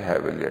like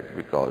having it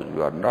because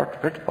you are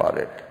not fit for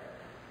it.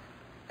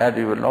 And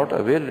you will not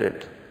avail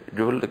it.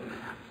 You will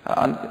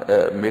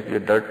make your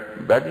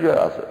bed you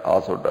are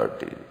also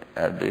dirty,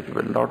 and it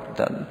will not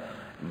then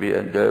be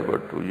enjoyable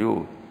to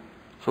you.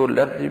 So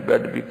let the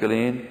bed be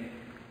clean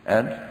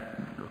and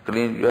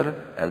clean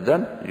and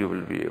then you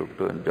will be able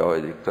to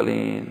enjoy the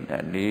clean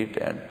and neat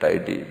and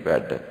tidy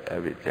bed,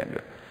 everything.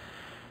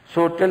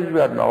 So till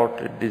you are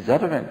not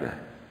deserving,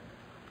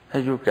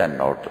 you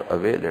cannot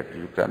avail it,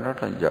 you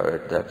cannot enjoy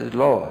it. That is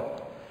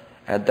law.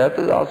 And that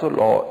is also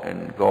law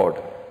in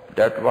God,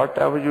 that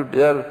whatever you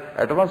deserve,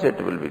 at once it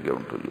will be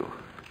given to you.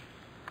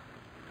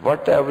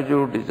 Whatever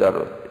you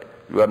deserve,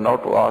 you are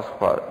not to ask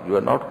for, you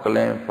are not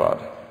claim for,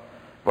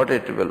 but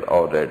it will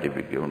already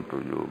be given to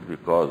you,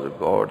 because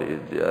God is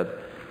there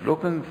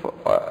looking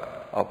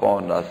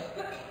upon us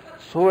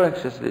so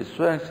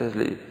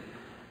anxiously,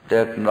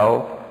 that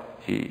now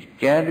He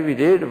can't be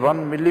raised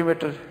 1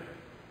 millimeter.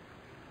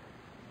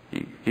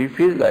 He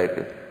feels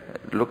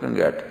like looking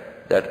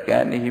at that,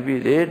 can He be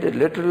raised a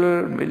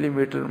little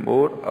millimeter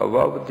more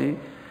above the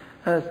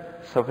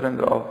suffering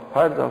of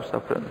fires of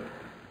suffering.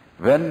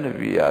 When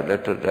we are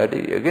little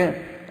ready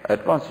again,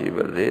 at once He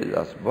will raise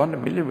us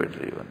 1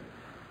 millimeter even.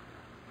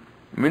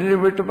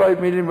 Millimeter by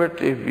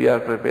millimeter, if we are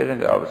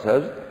preparing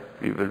ourselves,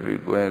 we will be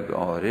going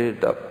on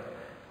raised up.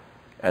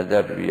 And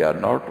that we are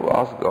not to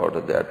ask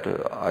God that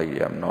I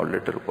am now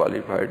little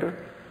qualified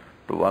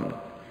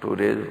to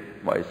raise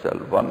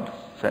myself 1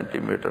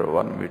 centimeter,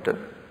 1 meter,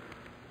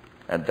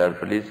 and that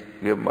please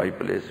give my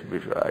place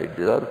which I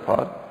deserve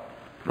for.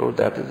 No,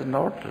 that is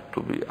not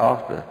to be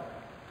asked,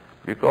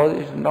 because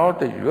it is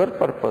not your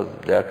purpose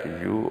that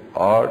you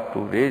are to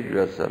raise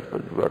yourself,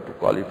 you are to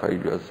qualify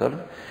yourself.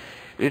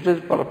 It is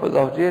purpose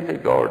of really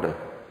God.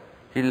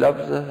 He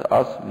loves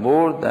us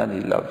more than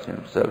He loves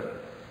Himself,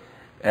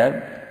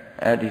 and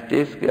He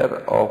takes care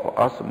of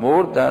us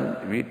more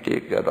than we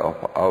take care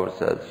of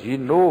ourselves. He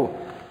knows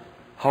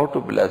how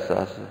to bless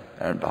us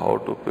and how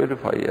to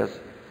purify us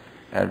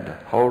and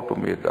how to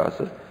make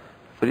us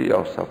free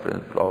of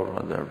suffering,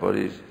 problems and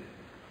worries.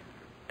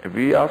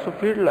 We also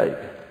feel like,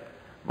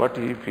 but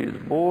He feels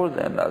more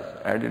than us,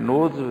 and He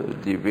knows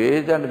the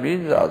ways and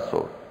means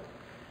also.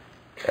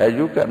 As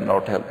you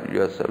cannot help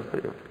yourself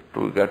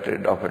to get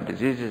rid of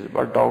diseases,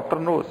 but doctor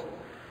knows.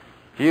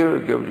 He will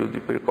give you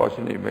the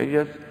precautionary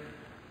measures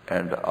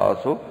and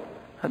also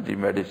the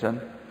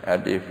medicine,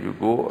 and if you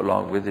go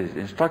along with His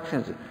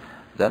instructions,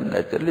 then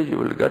naturally you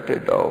will get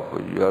rid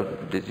of your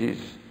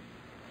disease.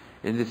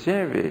 In the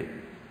same way,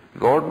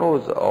 God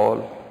knows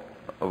all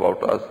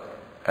about us,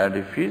 and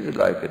He feels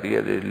like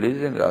really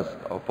releasing us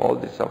of all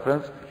the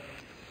sufferings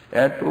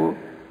and to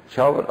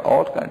shower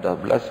all kinds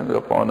of blessings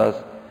upon us.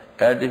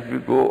 And if we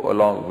go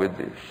along with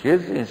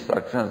His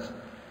instructions,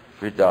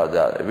 which are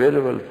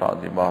available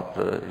from the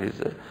Master, His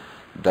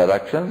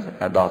directions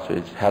and also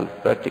His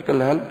help, practical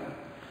help,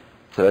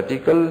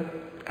 theoretical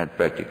and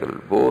practical,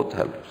 both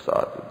helps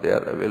are there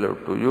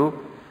available to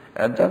you,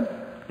 and then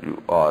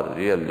you are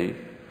really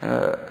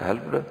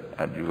helped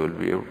and you will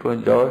be able to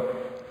enjoy.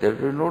 There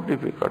will be no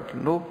difficulty,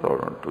 no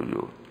problem to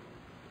you.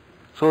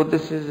 So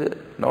this is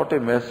not a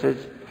message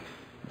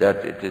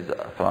that it is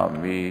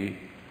from me,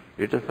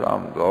 it is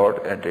from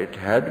God, and it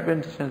had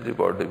been since the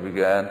body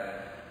began,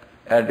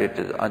 and it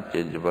is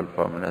unchangeable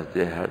permanence.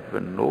 There has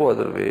been no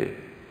other way.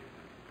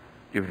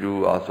 If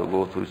you also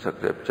go through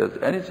scriptures,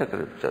 any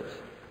scriptures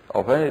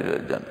of any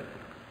religion,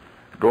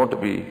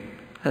 don't be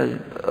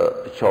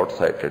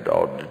short-sighted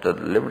or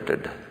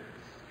limited,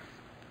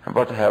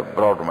 but have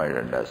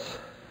broad-mindedness.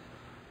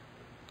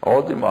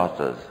 All the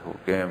masters who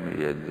came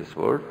here in this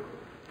world,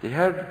 they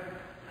had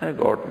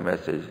got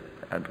message,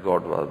 and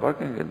God was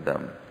working in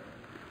them.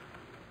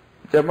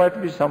 There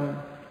might be some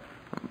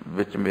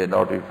which may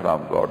not be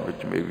from God,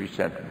 which may be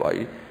sent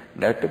by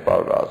negative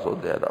power also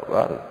there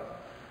are.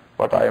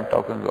 But I am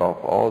talking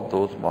of all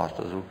those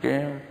masters who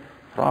came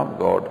from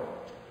God,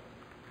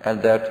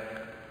 And that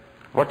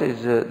what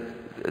is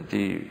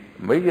the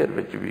measure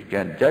which we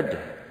can judge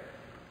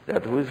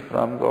that who is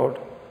from God,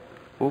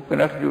 who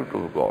connects you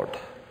to God.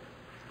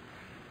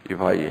 If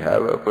I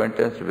have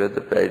acquaintance with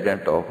the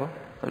President of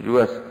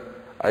US,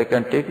 I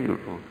can take you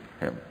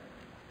to him.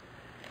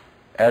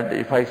 And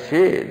if I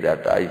say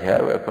that I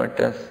have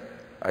acquaintance,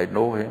 I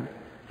know him,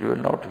 you will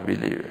not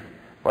believe.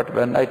 But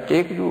when I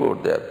take you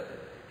out there,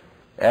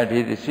 and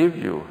he receives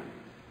you,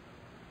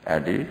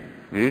 and he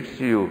greets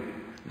you,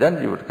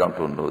 then you will come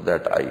to know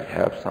that I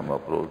have some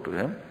approach to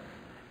him,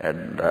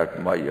 and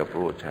that my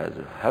approach has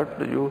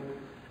helped you,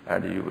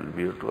 and you will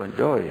be able to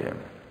enjoy him.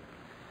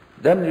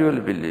 Then you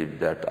will believe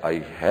that I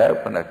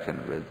have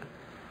connection with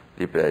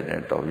the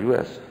President of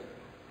US.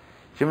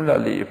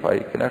 Similarly, if I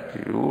connect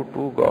you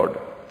to God,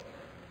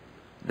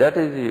 that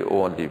is the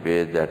only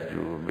way that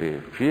you may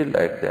feel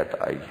like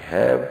that I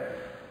have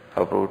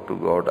approach to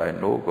God, I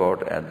know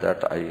God, and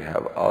that I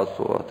have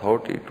also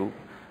authority to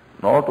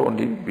not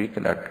only be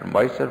connected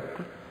myself,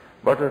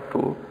 but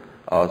to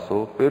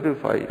also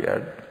purify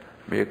and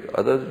make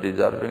others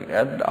deserving,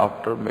 and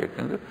after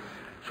making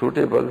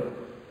suitable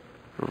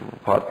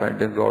for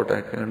finding God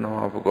and kingdom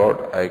of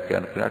God, I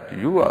can connect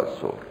you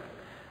also.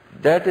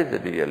 That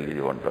is really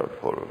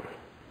wonderful.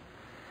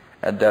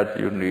 And that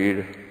you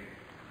need.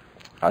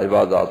 I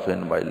was also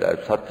in my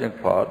life searching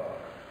for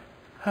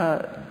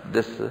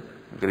this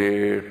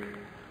great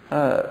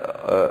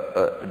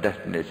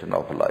destination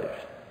of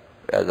life.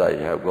 As I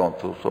have gone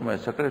through so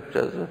many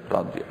scriptures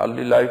from the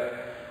early life,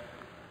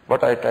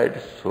 but I tried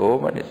so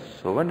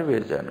many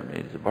ways and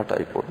means, but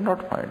I could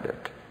not find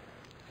it.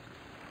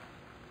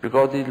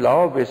 Because the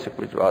law basic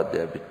which was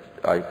there, which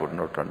I could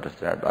not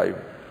understand, I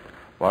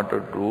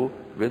wanted to do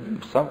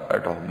with some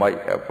kind of my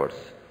efforts,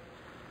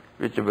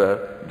 which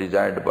were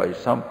designed by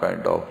some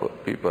kind of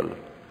people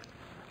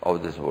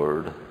of this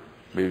world,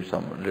 maybe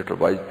some little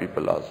wise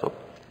people also.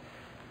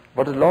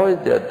 But the law is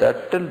there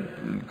that till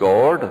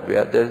God,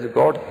 where there is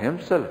God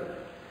Himself,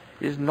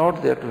 is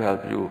not there to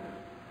help you.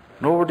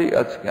 Nobody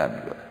else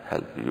can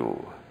help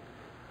you.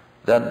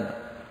 Then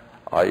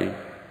I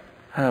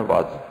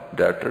was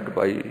directed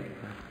by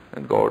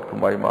God to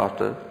my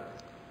master,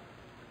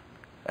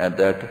 and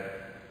that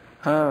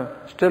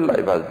still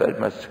I was very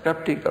much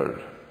skeptical,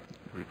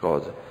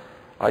 because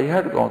I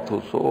had gone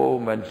through so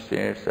many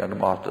saints and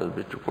masters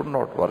which could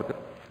not work,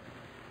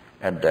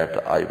 and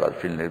that I was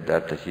feeling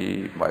that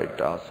he might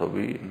also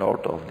be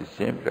not of the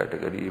same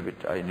category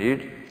which I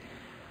need.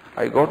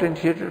 I got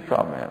initiated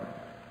from him,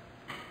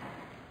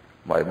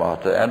 my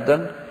master, and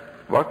then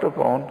worked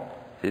upon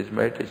his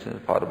meditation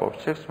for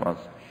about 6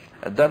 months,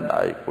 and then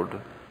I could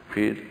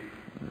feel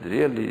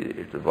really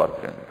it is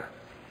working.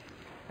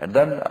 And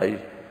then I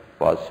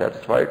was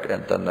satisfied,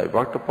 and then I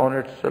worked upon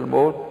it still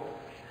more,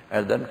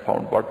 and then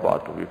found what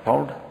was to be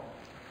found.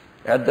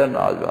 And then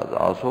I was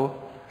also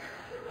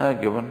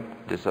given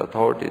this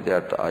authority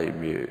that I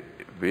may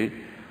be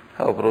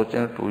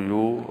approaching to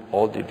you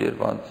all the dear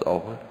ones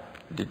of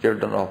the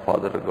children of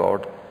Father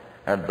God,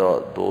 and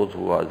those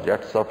who are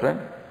yet suffering,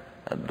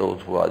 and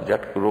those who are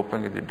yet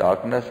groping in the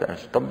darkness and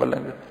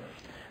stumbling.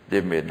 They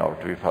may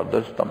not be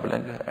further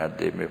stumbling, and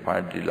they may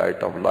find the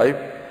light of life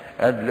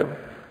and live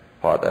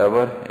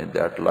forever in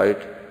that light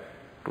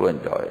to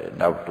enjoy,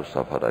 never to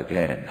suffer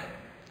again.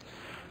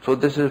 So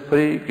this is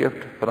free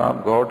gift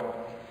from God,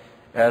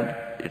 and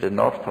it is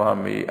not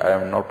from me. I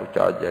am not to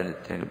charge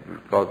anything,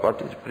 because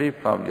what is free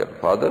from your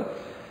Father,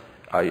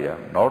 I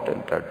am not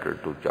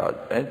entitled to charge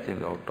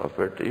anything out of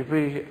it. If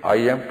I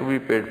am to be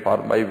paid for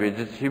my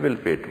wages, He will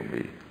pay to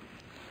me,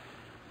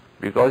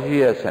 because He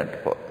has sent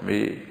for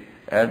me,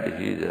 and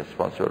He is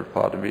responsible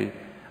for me.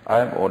 I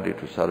am only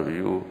to serve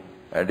you,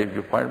 and if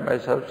you find my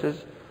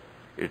services,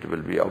 it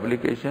will be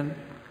obligation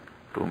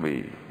to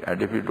me.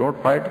 And if you don't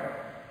find,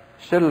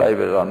 still I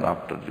will run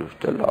after you,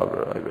 still I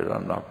will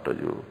run after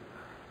you.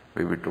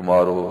 Maybe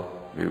tomorrow,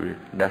 maybe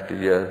next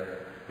year,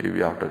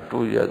 maybe after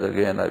 2 years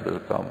again I will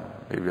come,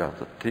 maybe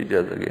after 3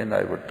 years again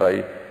I will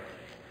try.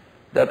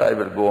 That I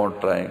will go on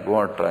trying, go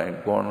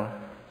on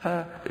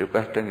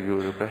requesting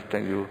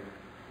you,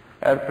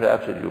 and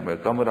perhaps you may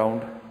come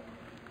around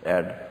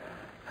and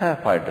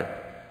find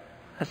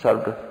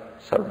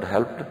served,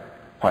 helped,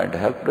 find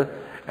helped,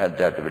 and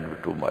that will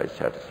be to my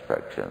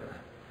satisfaction.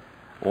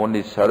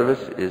 Only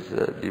service is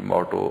the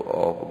motto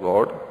of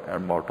God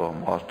and motto of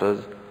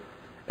masters,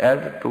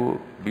 and to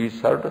be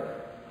served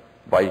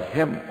by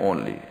Him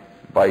only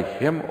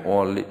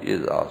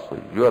is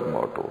also your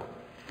motto,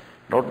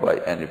 not by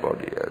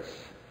anybody else.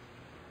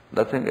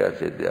 Nothing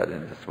else is there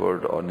in this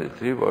world, only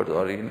 3 words,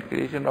 or in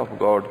creation of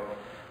God,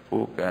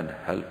 who can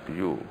help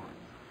you.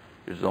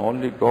 It's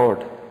only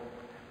God,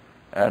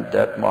 and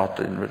that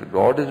master in which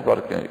God is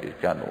working,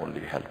 it can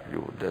only help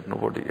you. There's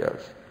nobody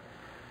else.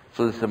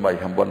 So this is my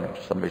humble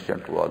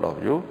submission to all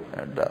of you,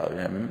 and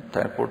I am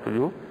thankful to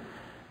you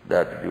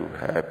that you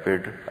have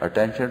paid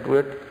attention to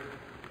it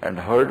and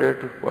heard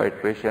it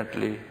quite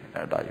patiently,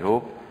 and I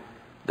hope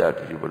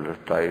that you will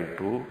try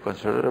to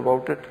consider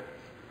about it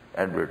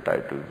and will try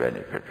to be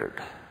benefited.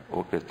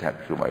 Okay, thank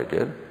you, my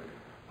dear,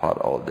 for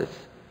all this.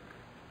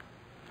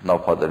 Now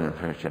further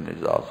information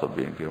is also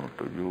being given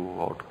to you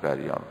how to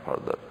carry on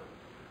further.